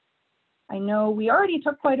 I know we already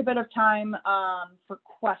took quite a bit of time for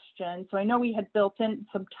questions. So I know we had built in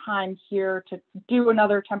some time here to do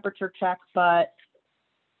another temperature check, but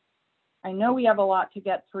I know we have a lot to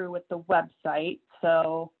get through with the website.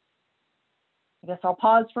 So I guess I'll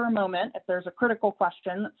pause for a moment if there's a critical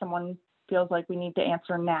question that someone feels like we need to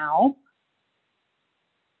answer now.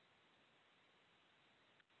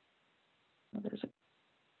 There's a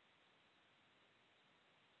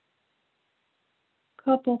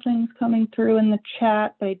couple things coming through in the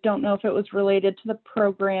chat, but I don't know if it was related to the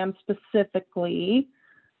program specifically.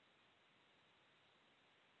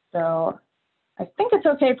 So I think it's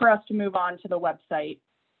okay for us to move on to the website.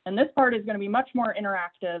 And this part is going to be much more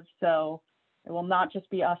interactive, so it will not just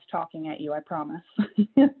be us talking at you, I promise.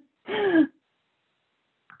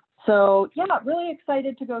 So yeah, really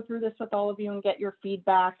excited to go through this with all of you and get your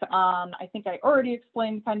feedback. I think I already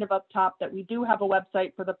explained kind of up top that we do have a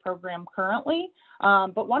website for the program currently,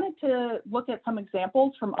 but wanted to look at some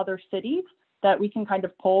examples from other cities that we can kind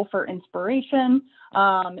of pull for inspiration.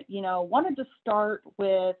 You know, wanted to start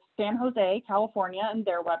with San Jose, California, and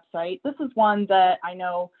their website. This is one that I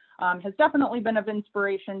know has definitely been of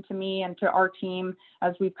inspiration to me and to our team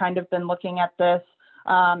as we've kind of been looking at this.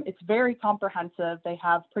 It's very comprehensive. They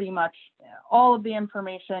have pretty much all of the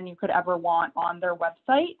information you could ever want on their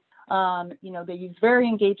website. You know, they use very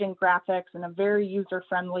engaging graphics and a very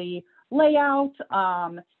user-friendly layout.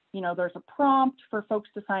 You know, there's a prompt for folks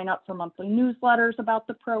to sign up for monthly newsletters about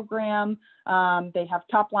the program. They have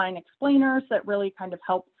top-line explainers that really kind of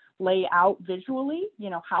help lay out visually,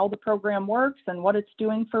 you know, how the program works and what it's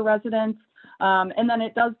doing for residents. And then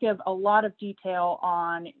it does give a lot of detail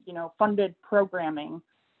on, you know, funded programming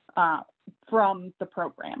from the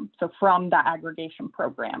program. So from the aggregation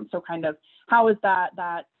program. So kind of how is that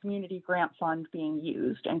community grant fund being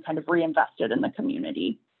used and kind of reinvested in the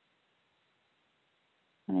community.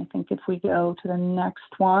 And I think if we go to the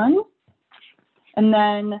next one, and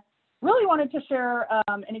then really wanted to share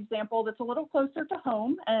an example that's a little closer to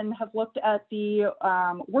home and have looked at the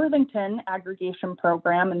Worthington aggregation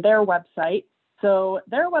program and their website. So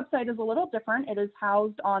their website is a little different. It is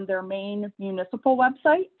housed on their main municipal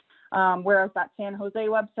website, whereas that San Jose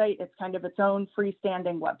website, it's kind of its own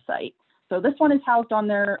freestanding website. So this one is housed on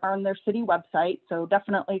their city website. So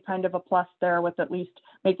definitely kind of a plus there with at least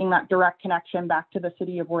making that direct connection back to the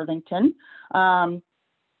city of Worthington.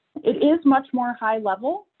 It is much more high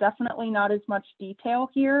level, definitely not as much detail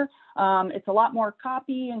here. It's a lot more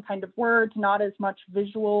copy and kind of words, not as much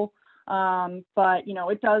visual But, you know,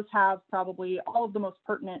 it does have probably all of the most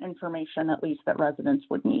pertinent information, at least, that residents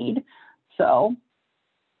would need. So.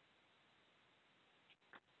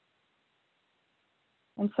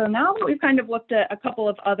 And so now that we've kind of looked at a couple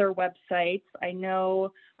of other websites, I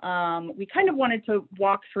know we kind of wanted to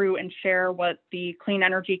walk through and share what the Clean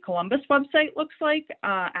Energy Columbus website looks like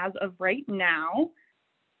as of right now.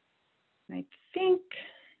 I think,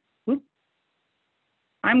 whoop,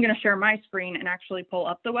 I'm going to share my screen and actually pull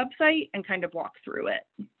up the website and kind of walk through it.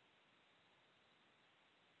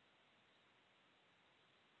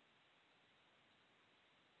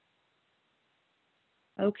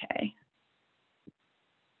 Okay.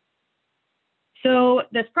 So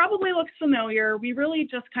this probably looks familiar. We really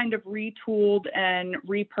just kind of retooled and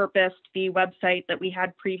repurposed the website that we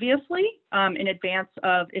had previously in advance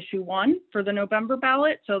of issue 1 for the November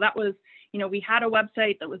ballot. So that was, you know, we had a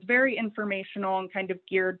website that was very informational and kind of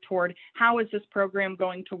geared toward how is this program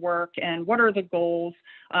going to work and what are the goals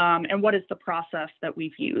and what is the process that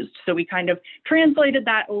we've used. So we kind of translated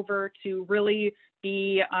that over to really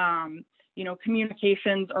be you know,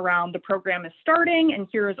 communications around the program is starting, and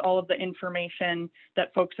here is all of the information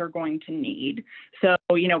that folks are going to need. So,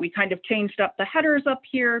 you know, we kind of changed up the headers up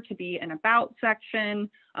here to be an about section,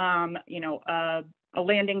 you know, a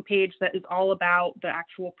landing page that is all about the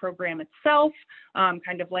actual program itself,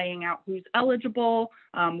 kind of laying out who's eligible,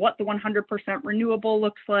 what the 100% renewable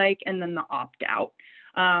looks like, and then the opt-out.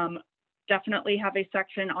 Definitely have a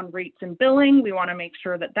section on rates and billing. We want to make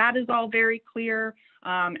sure that that is all very clear,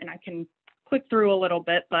 and I can click through a little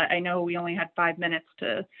bit, but I know we only had 5 minutes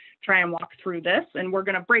to try and walk through this, and we're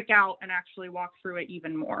going to break out and actually walk through it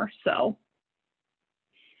even more. So,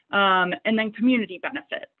 and then community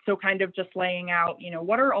benefit. So kind of just laying out, you know,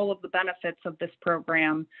 what are all of the benefits of this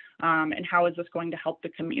program and how is this going to help the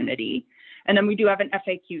community? And then we do have an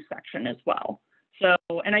FAQ section as well. So,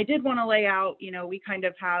 and I did want to lay out, you know, we kind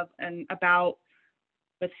of have an about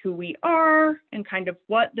with who we are and kind of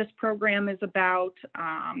what this program is about.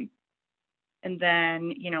 And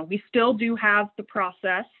then, you know, we still do have the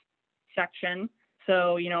process section.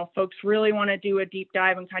 So, you know, folks really want to do a deep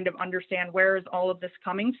dive and kind of understand where is all of this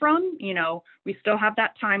coming from. You know, we still have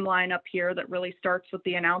that timeline up here that really starts with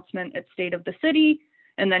the announcement at State of the City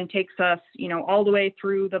and then takes us, you know, all the way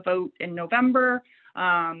through the vote in November.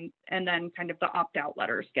 And then kind of the opt-out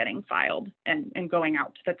letters getting filed and going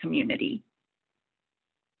out to the community.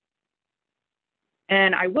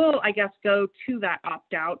 And I will, I guess, go to that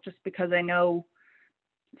opt-out just because I know,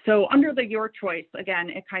 so under the Your Choice, again,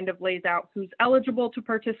 it kind of lays out who's eligible to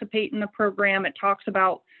participate in the program. It talks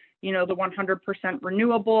about, you know, the 100%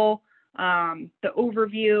 renewable, the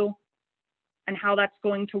overview, and how that's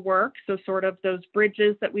going to work. So sort of those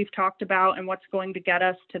bridges that we've talked about and what's going to get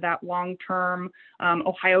us to that long-term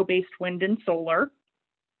Ohio-based wind and solar.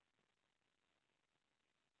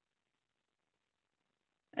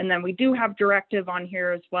 And then we do have directive on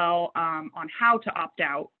here as well on how to opt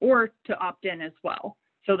out or to opt in as well.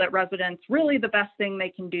 So that residents, really the best thing they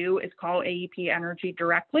can do is call AEP Energy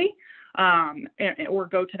directly or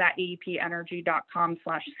go to that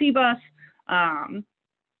aepenergy.com/cbus.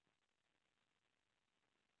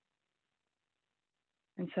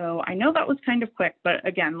 And so I know that was kind of quick, but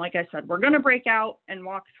again, like I said, we're going to break out and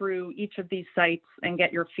walk through each of these sites and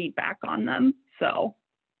get your feedback on them. So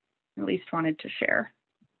at least wanted to share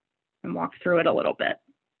and walk through it a little bit.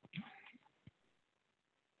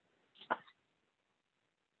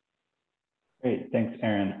 Great, thanks,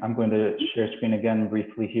 Erin. I'm going to share screen again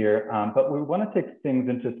briefly here, but we want to take things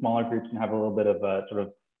into smaller groups and have a little bit of a sort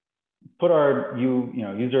of put our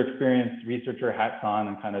user experience researcher hats on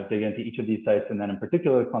and kind of dig into each of these sites, and then in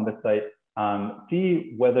particular the Columbus site,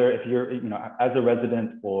 see whether if you're as a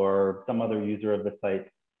resident or some other user of the site,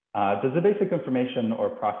 does the basic information or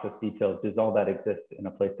process details, does all that exist in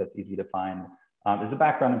a place that's easy to find? Is the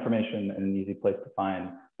background information an easy place to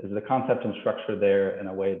find? Is the concept and structure there in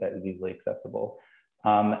a way that is easily accessible?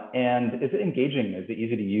 And is it engaging? Is it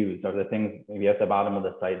easy to use? Are there things maybe at the bottom of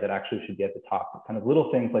the site that actually should be at the top? Kind of little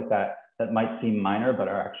things like that that might seem minor, but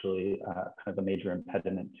are actually kind of a major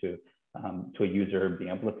impediment to a user being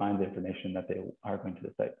able to find the information that they are going to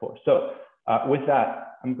the site for. So with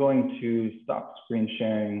that, I'm going to stop screen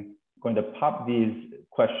sharing. I'm going to pop these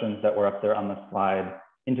questions that were up there on the slide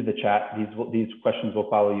into the chat. These questions will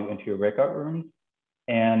follow you into your breakout rooms.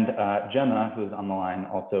 And Gemma, who's on the line,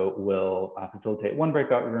 also will facilitate one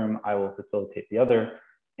breakout room. I will facilitate the other.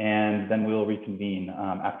 And then we'll reconvene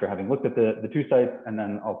after having looked at the two sites and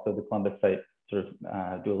then also the Columbus site, sort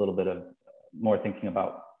of do a little bit of more thinking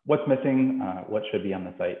about what's missing, what should be on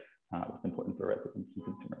the site, what's important for residents and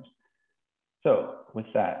consumers. So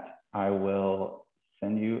with that, I will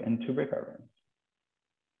send you into breakout rooms.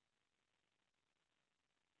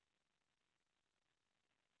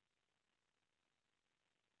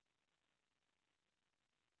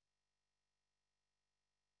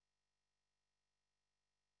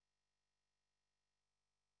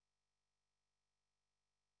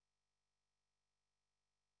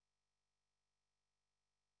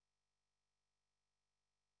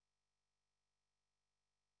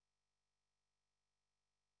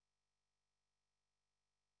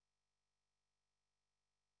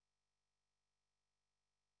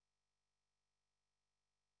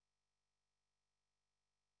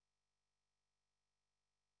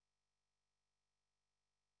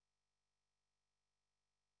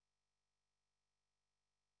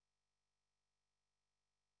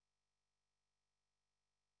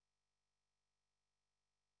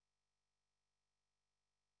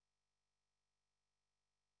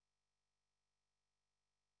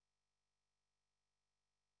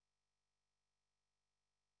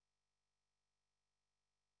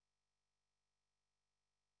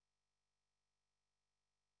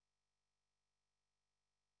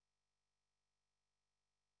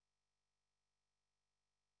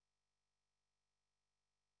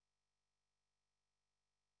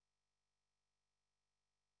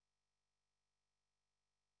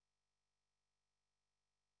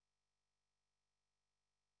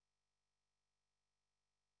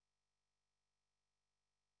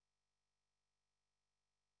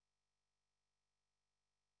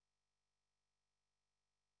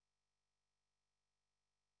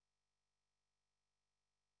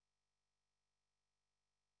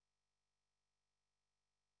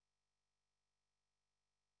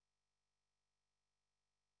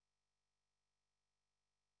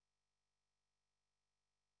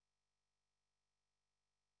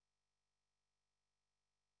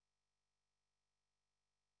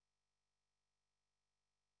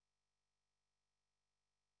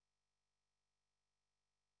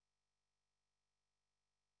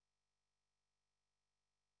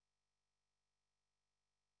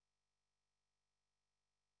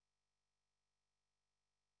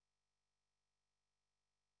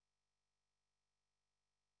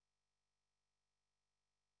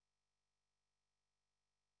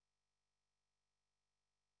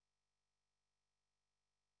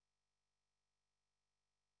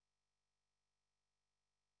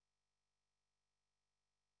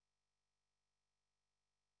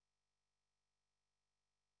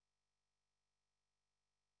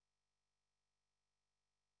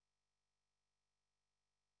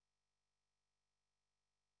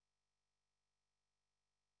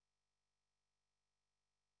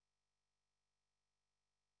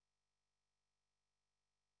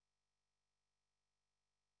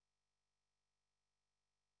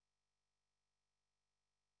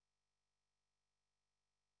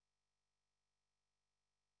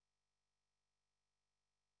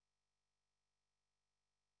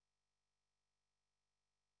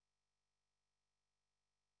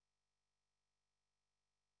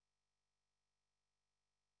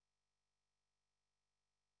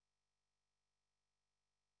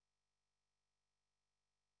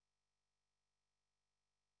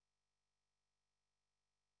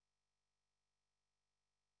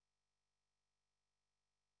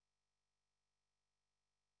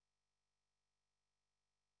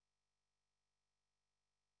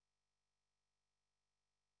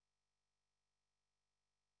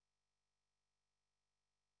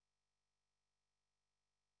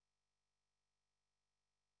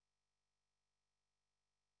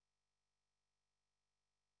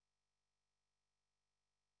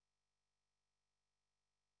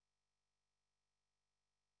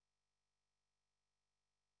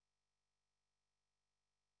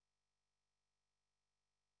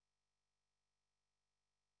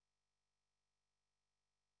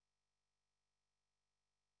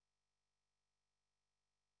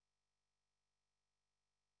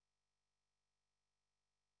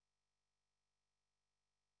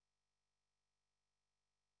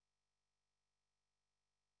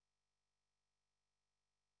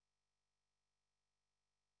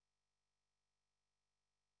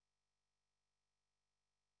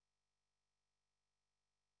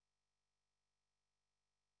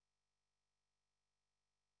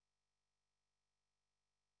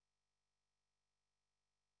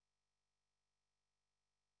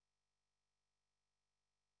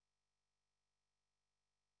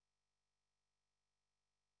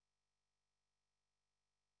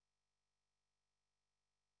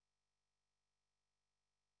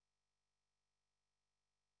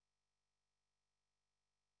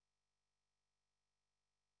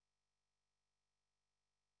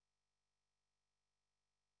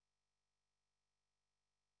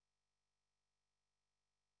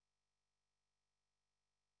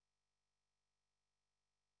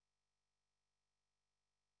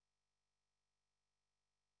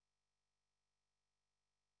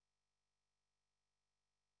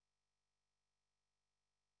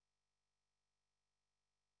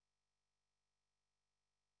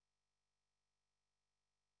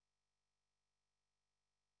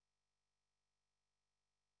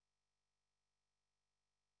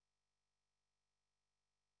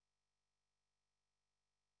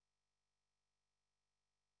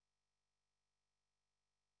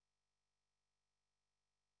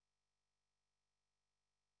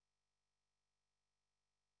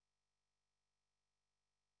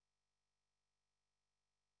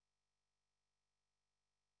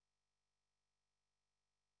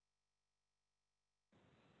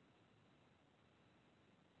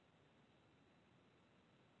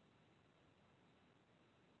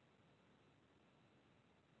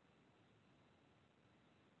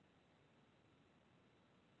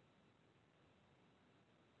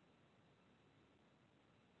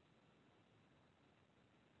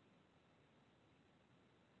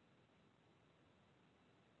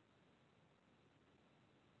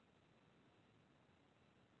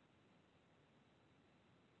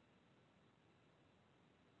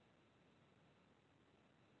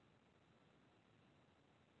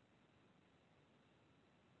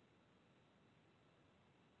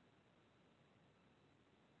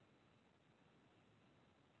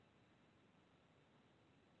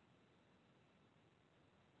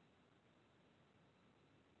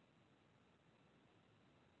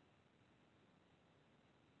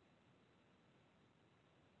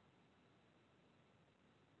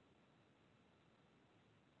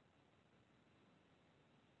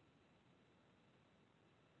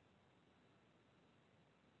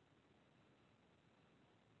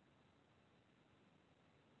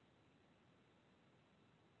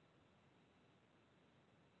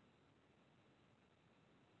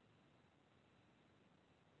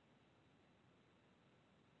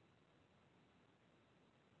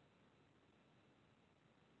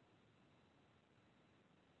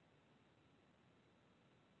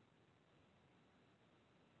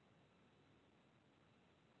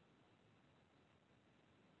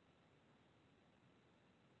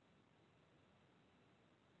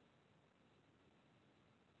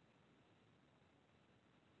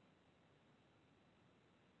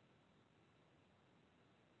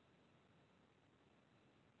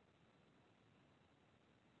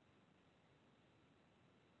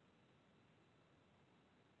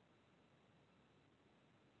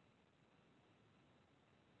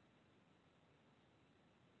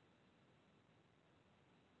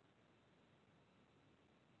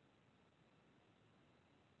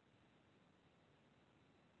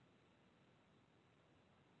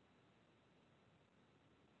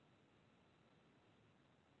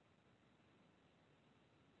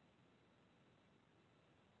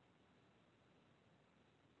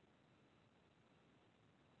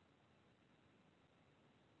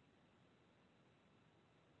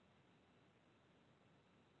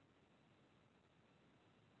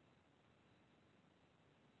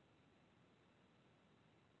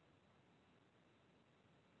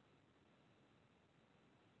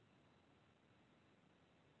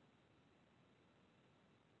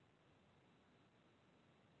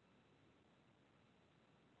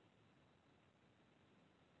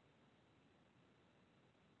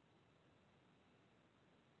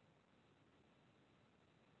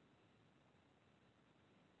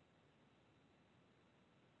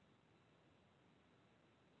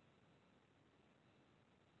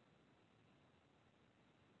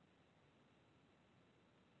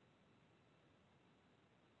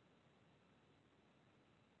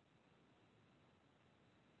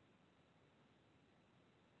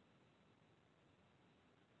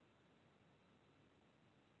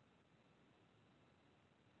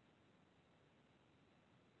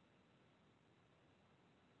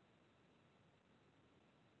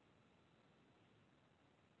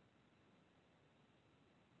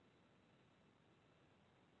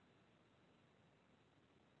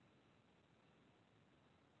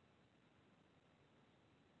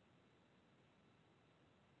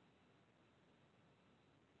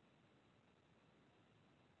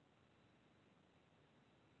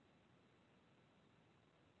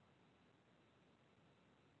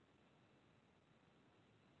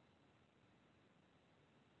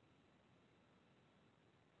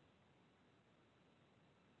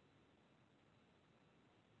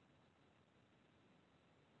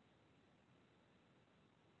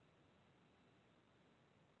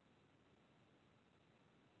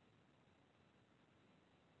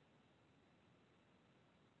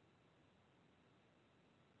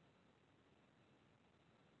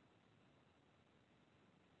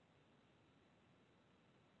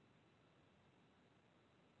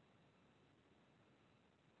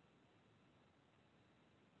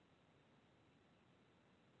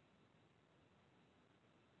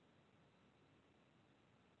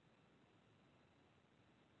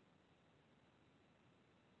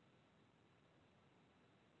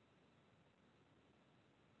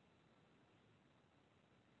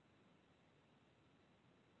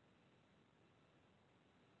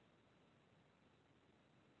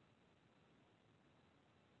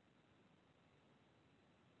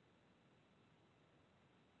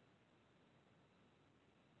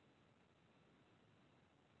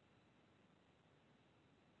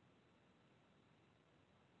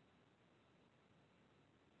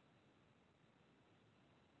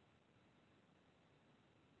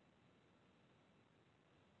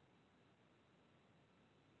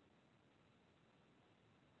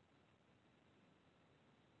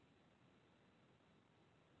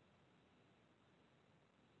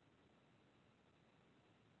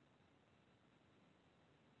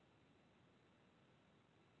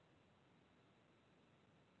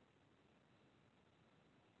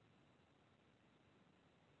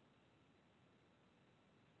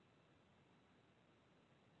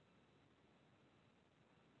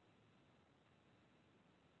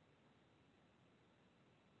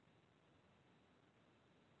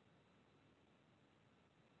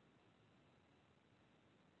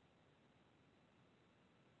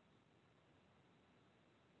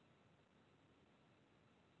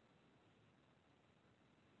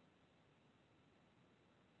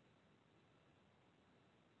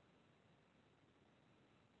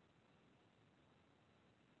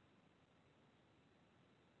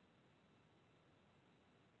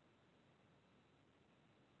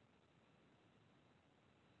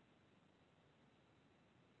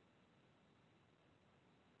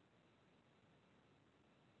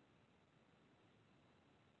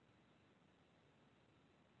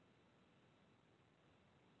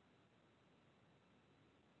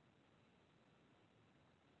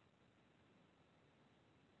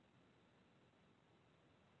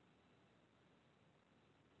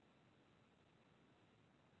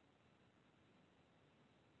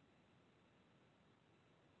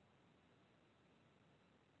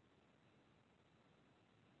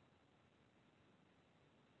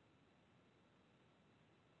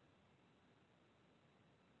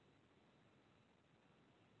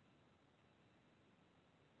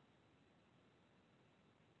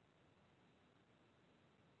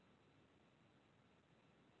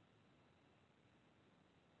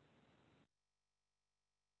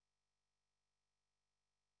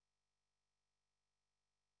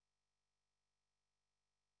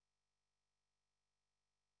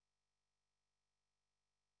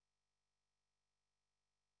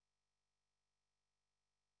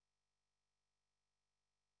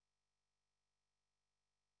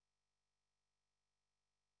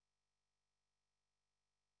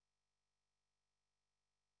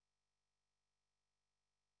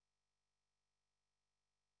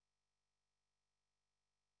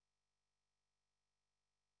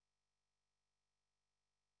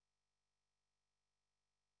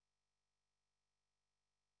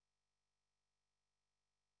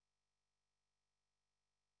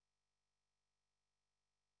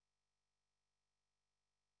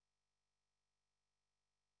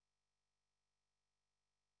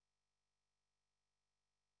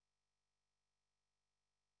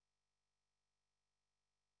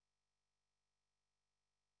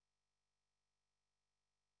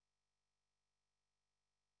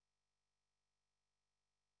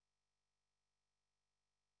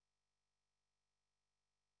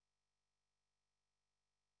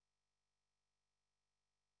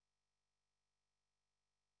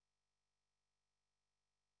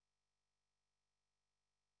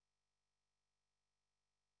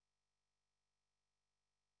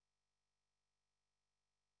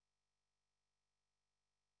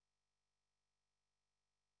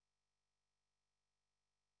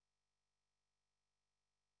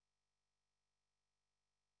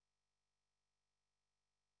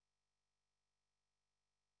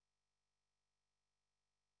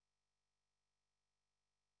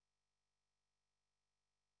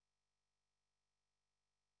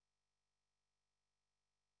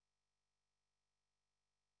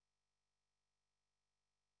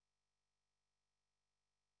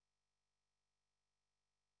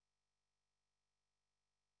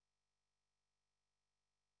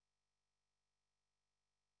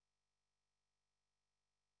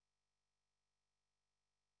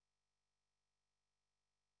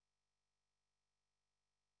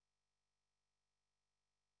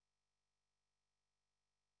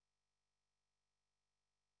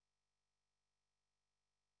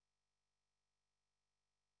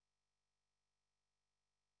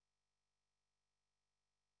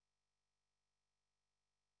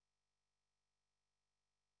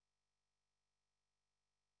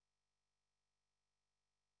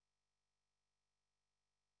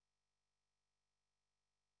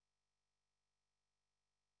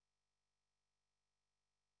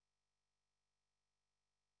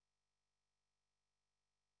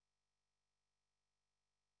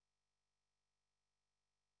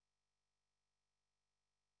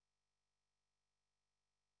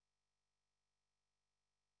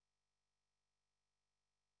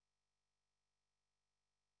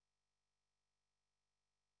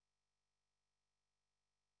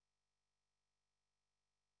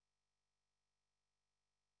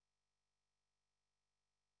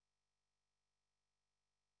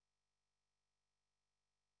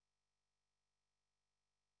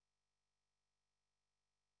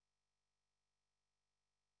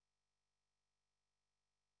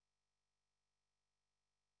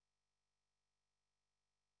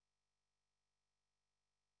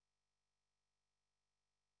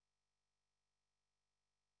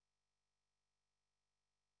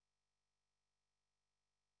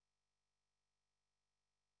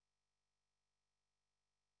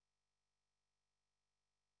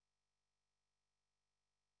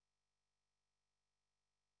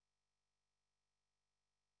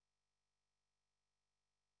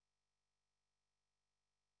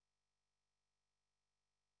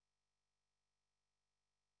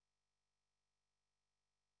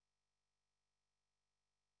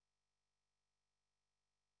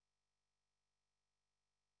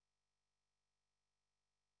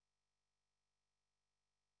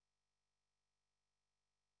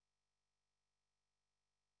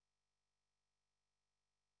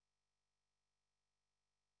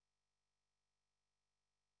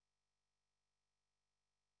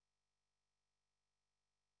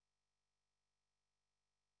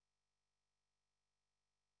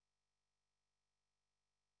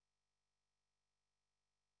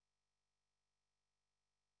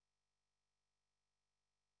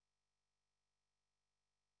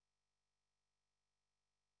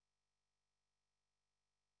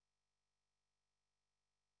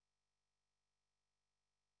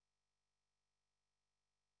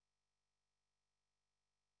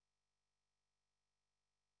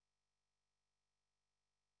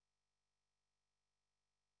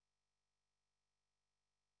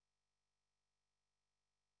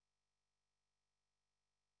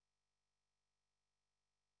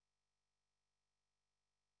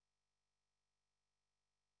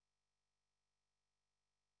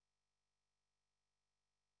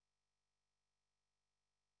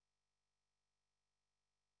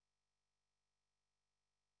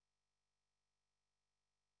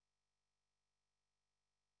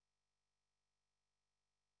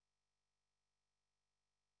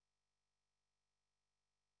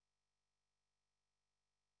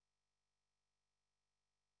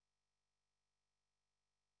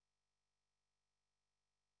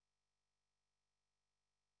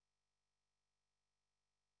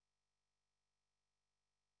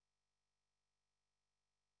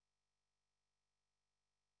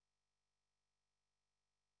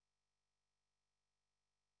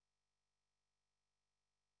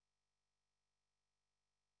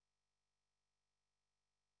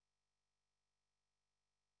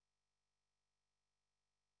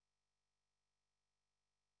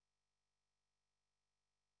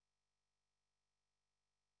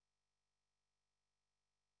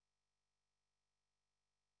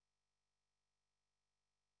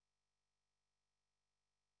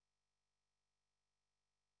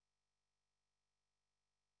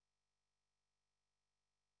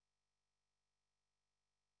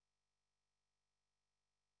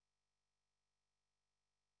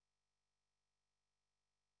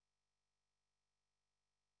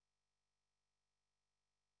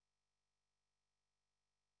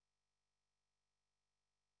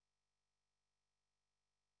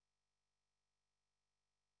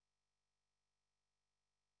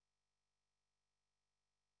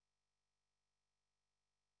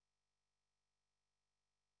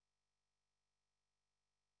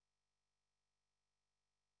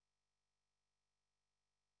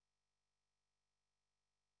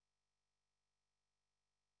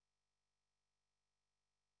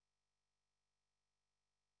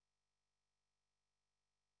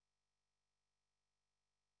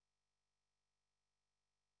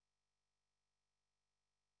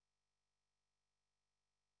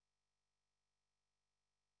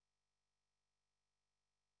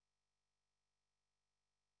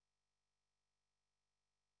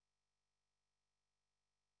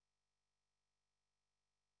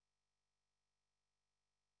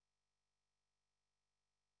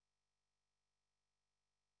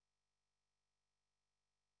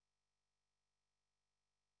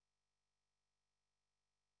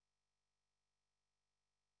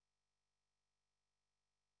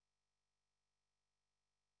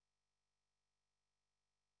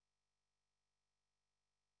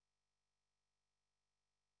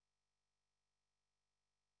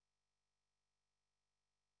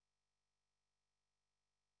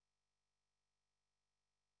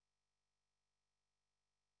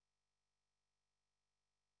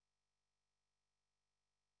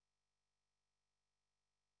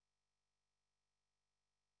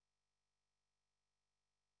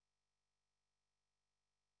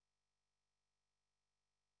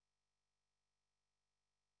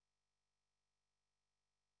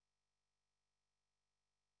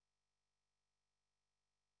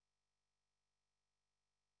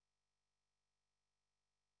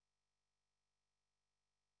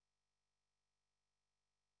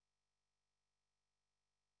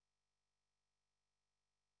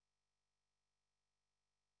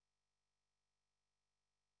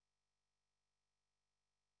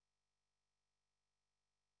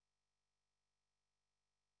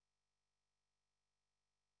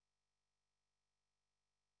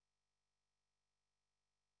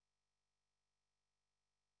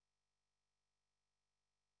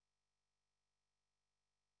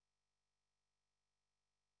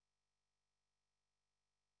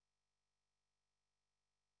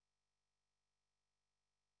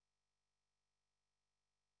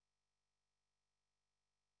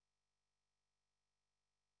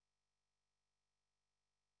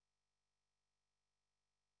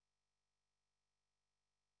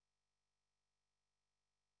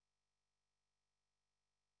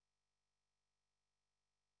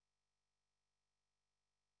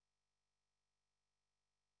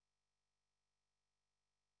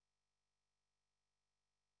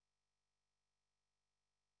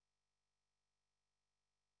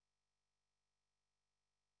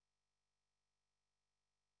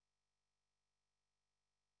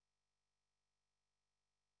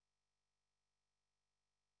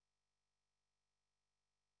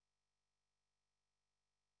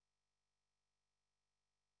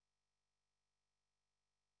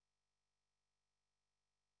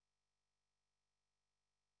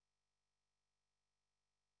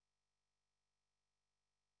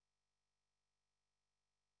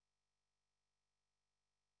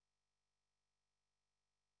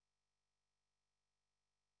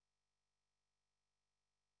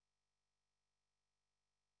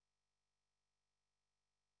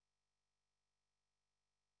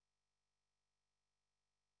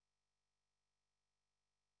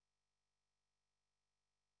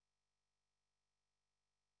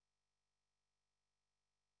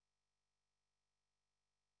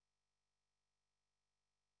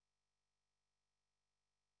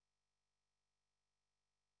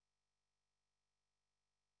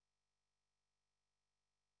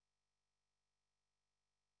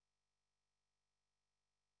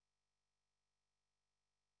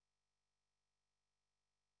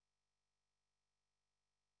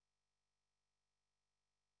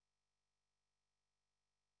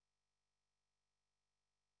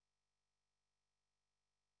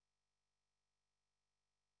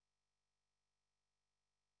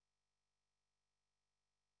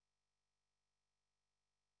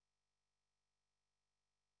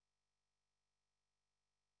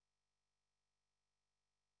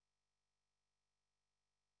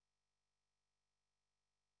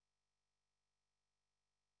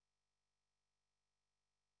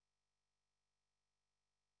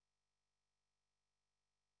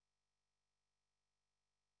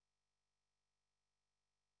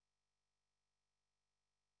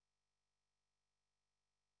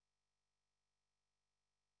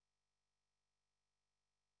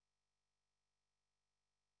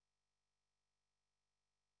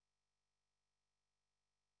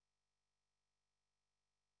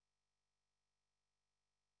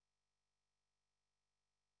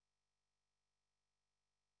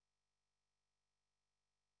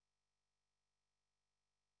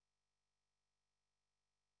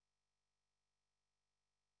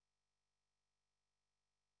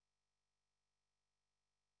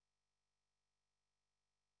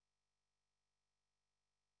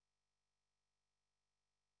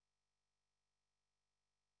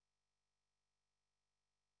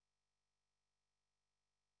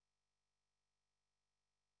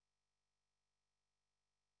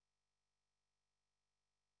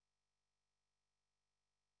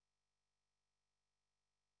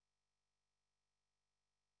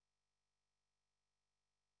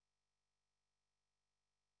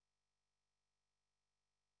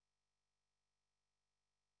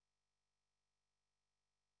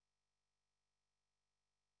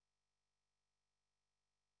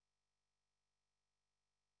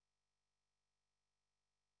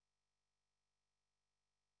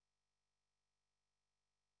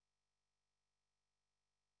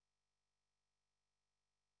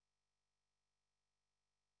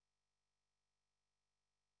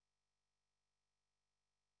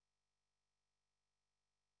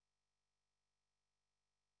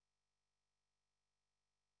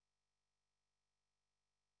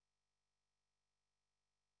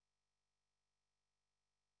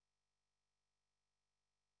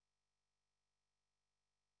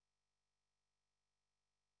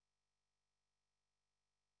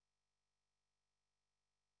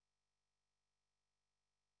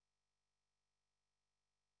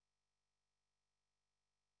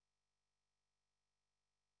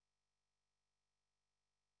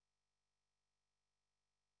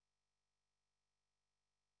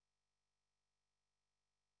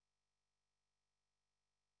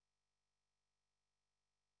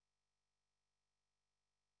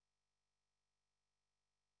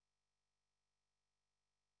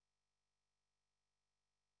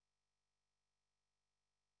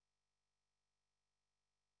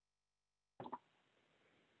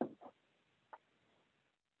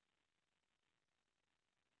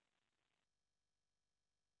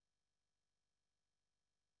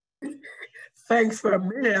 Thanks. For a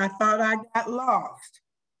minute, I thought I got lost.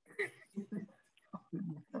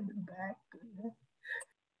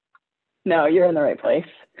 No, you're in the right place.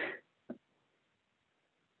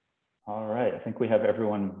 All right, I think we have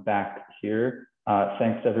everyone back here.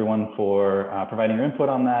 Thanks everyone for providing your input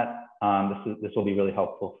on that. This will be really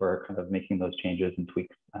helpful for kind of making those changes and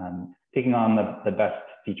tweaks, taking on the best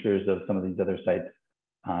features of some of these other sites,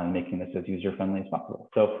 making this as user-friendly as possible.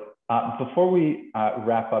 So before we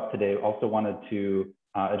wrap up today, I also wanted to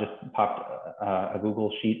I just popped a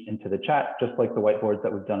Google Sheet into the chat, just like the whiteboards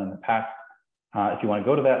that we've done in the past. If you want to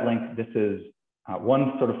go to that link, this is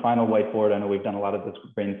one sort of final whiteboard. I know we've done a lot of this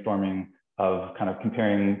brainstorming of kind of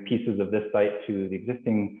comparing pieces of this site to the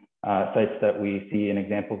existing sites that we see in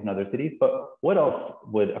examples in other cities, but what else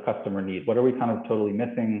would a customer need? What are we kind of totally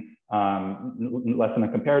missing, less in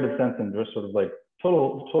a comparative sense and just sort of like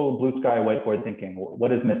total blue sky whiteboard thinking?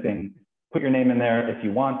 What is missing? Put your name in there if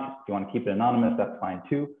you want. If you want to keep it anonymous, that's fine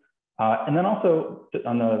too. And then also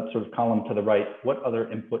on the sort of column to the right, what other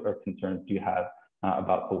input or concerns do you have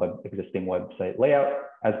about the existing website layout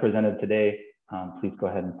as presented today? Please go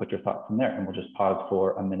ahead and put your thoughts in there, and we'll just pause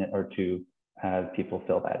for a minute or two as people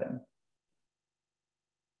fill that in.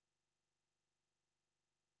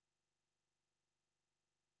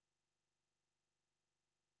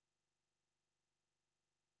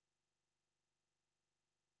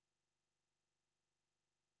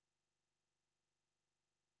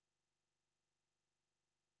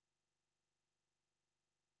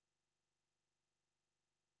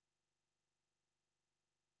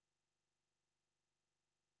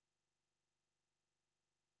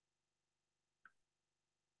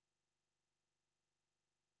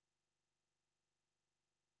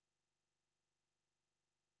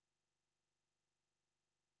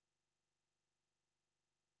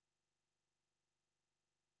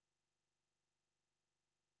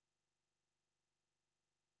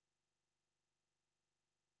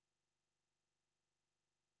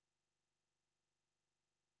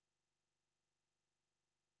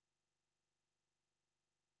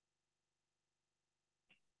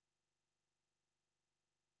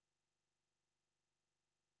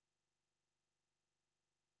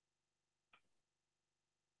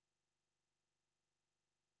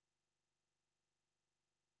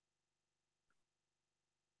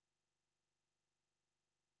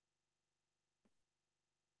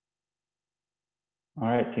 All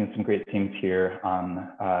right, seeing some great themes here on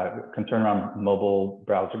concern around mobile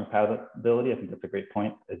browser compatibility. I think that's a great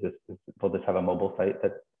point. Will this have a mobile site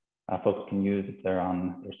that folks can use if they're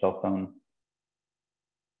on their cell phone?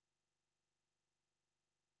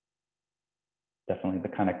 Definitely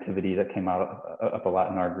the connectivity that came up a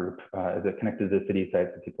lot in our group. Is it connected to the city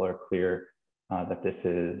sites so people are clear that this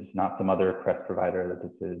is not some other Crest provider, that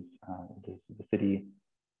this is the city?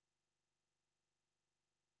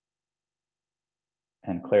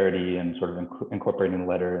 And clarity and sort of incorporating the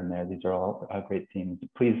letter in there. These are all great themes.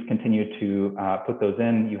 Please continue to put those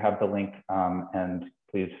in. You have the link, and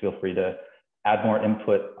please feel free to add more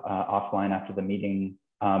input offline after the meeting.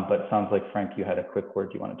 But it sounds like, Frank, you had a quick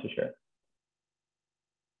word you wanted to share.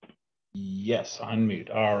 Yes,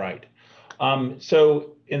 unmute. All right.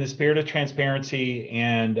 So in the spirit of transparency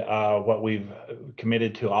and what we've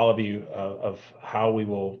committed to all of you of how we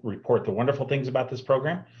will report the wonderful things about this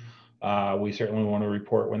program, we certainly want to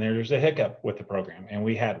report when there's a hiccup with the program, and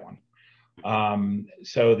we had one.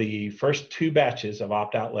 So the first two batches of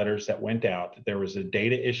opt-out letters that went out, there was a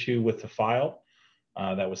data issue with the file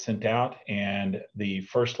that was sent out, and the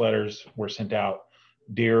first letters were sent out,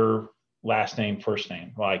 dear last name, first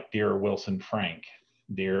name, like dear Wilson Frank,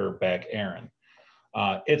 dear Beck Aaron.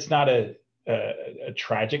 It's not a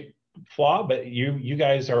tragic flaw, but you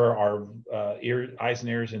guys are our eyes and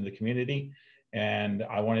ears in the community. And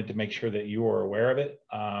I wanted to make sure that you were aware of it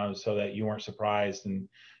so that you weren't surprised and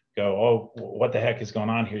go, oh, what the heck is going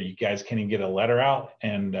on here? You guys can't even get a letter out.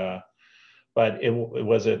 And but it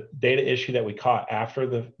was a data issue that we caught after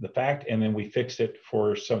the fact, and then we fixed it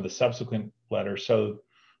for some of the subsequent letters. So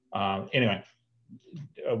anyway,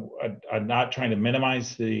 I'm not trying to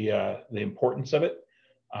minimize the importance of it.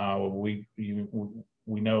 We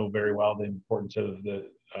know very well the importance of the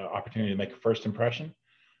opportunity to make a first impression.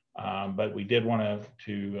 But we did want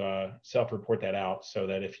to self-report that out so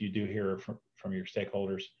that if you do hear from your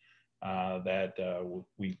stakeholders that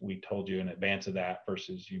we told you in advance of that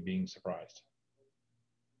versus you being surprised.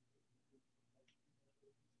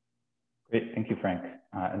 Great, thank you, Frank.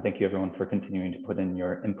 And thank you everyone for continuing to put in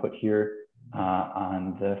your input here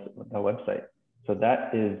on the website. So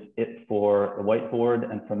that is it for the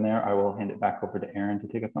whiteboard. And from there, I will hand it back over to Aaron to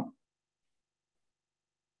take us home.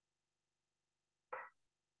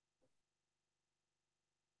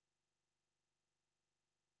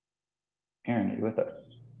 you with us?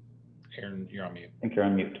 Aaron, you're on mute. I think you're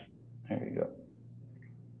on mute. There you go.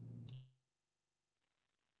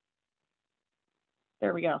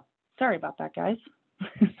 There we go. Sorry about that, guys.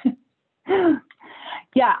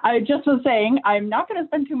 Yeah, I just was saying, I'm not going to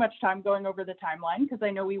spend too much time going over the timeline because I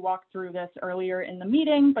know we walked through this earlier in the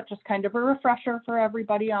meeting, but just kind of a refresher for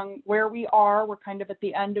everybody on where we are. We're kind of at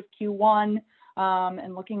the end of Q1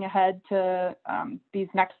 and looking ahead to these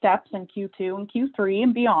next steps in Q2 and Q3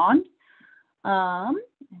 and beyond.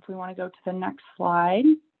 If we want to go to the next slide.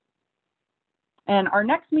 And our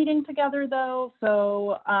next meeting together though,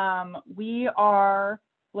 so we are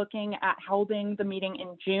looking at holding the meeting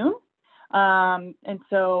in June. And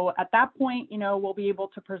so at that point, you know, we'll be able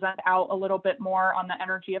to present out a little bit more on the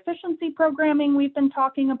energy efficiency programming we've been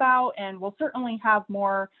talking about, and we'll certainly have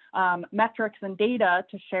more metrics and data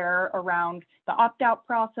to share around the opt-out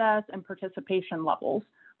process and participation levels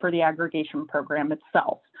for the aggregation program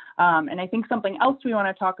itself. And I think something else we want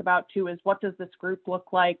to talk about too is what does this group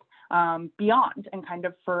look like beyond and kind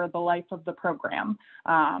of for the life of the program.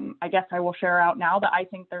 I guess I will share out now that I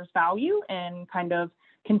think there's value in kind of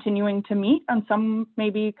continuing to meet on some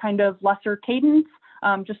maybe kind of lesser cadence,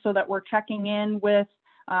 just so that we're checking in with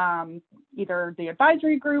either the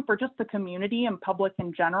advisory group or just the community and public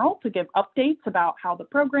in general to give updates about how the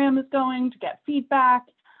program is going, to get feedback,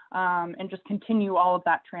 and just continue all of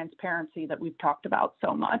that transparency that we've talked about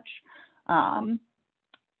so much.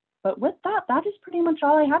 But with that, that is pretty much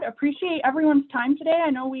all I had. Appreciate everyone's time today.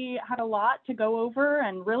 I know we had a lot to go over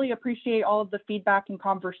and really appreciate all of the feedback and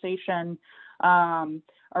conversation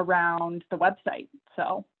around the website.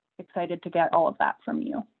 So excited to get all of that from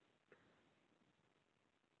you.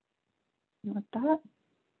 And with that,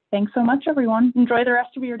 thanks so much, everyone. Enjoy the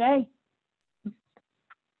rest of your day.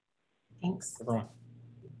 Thanks. Everyone.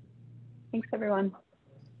 Thanks, everyone.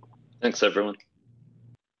 Thanks, everyone.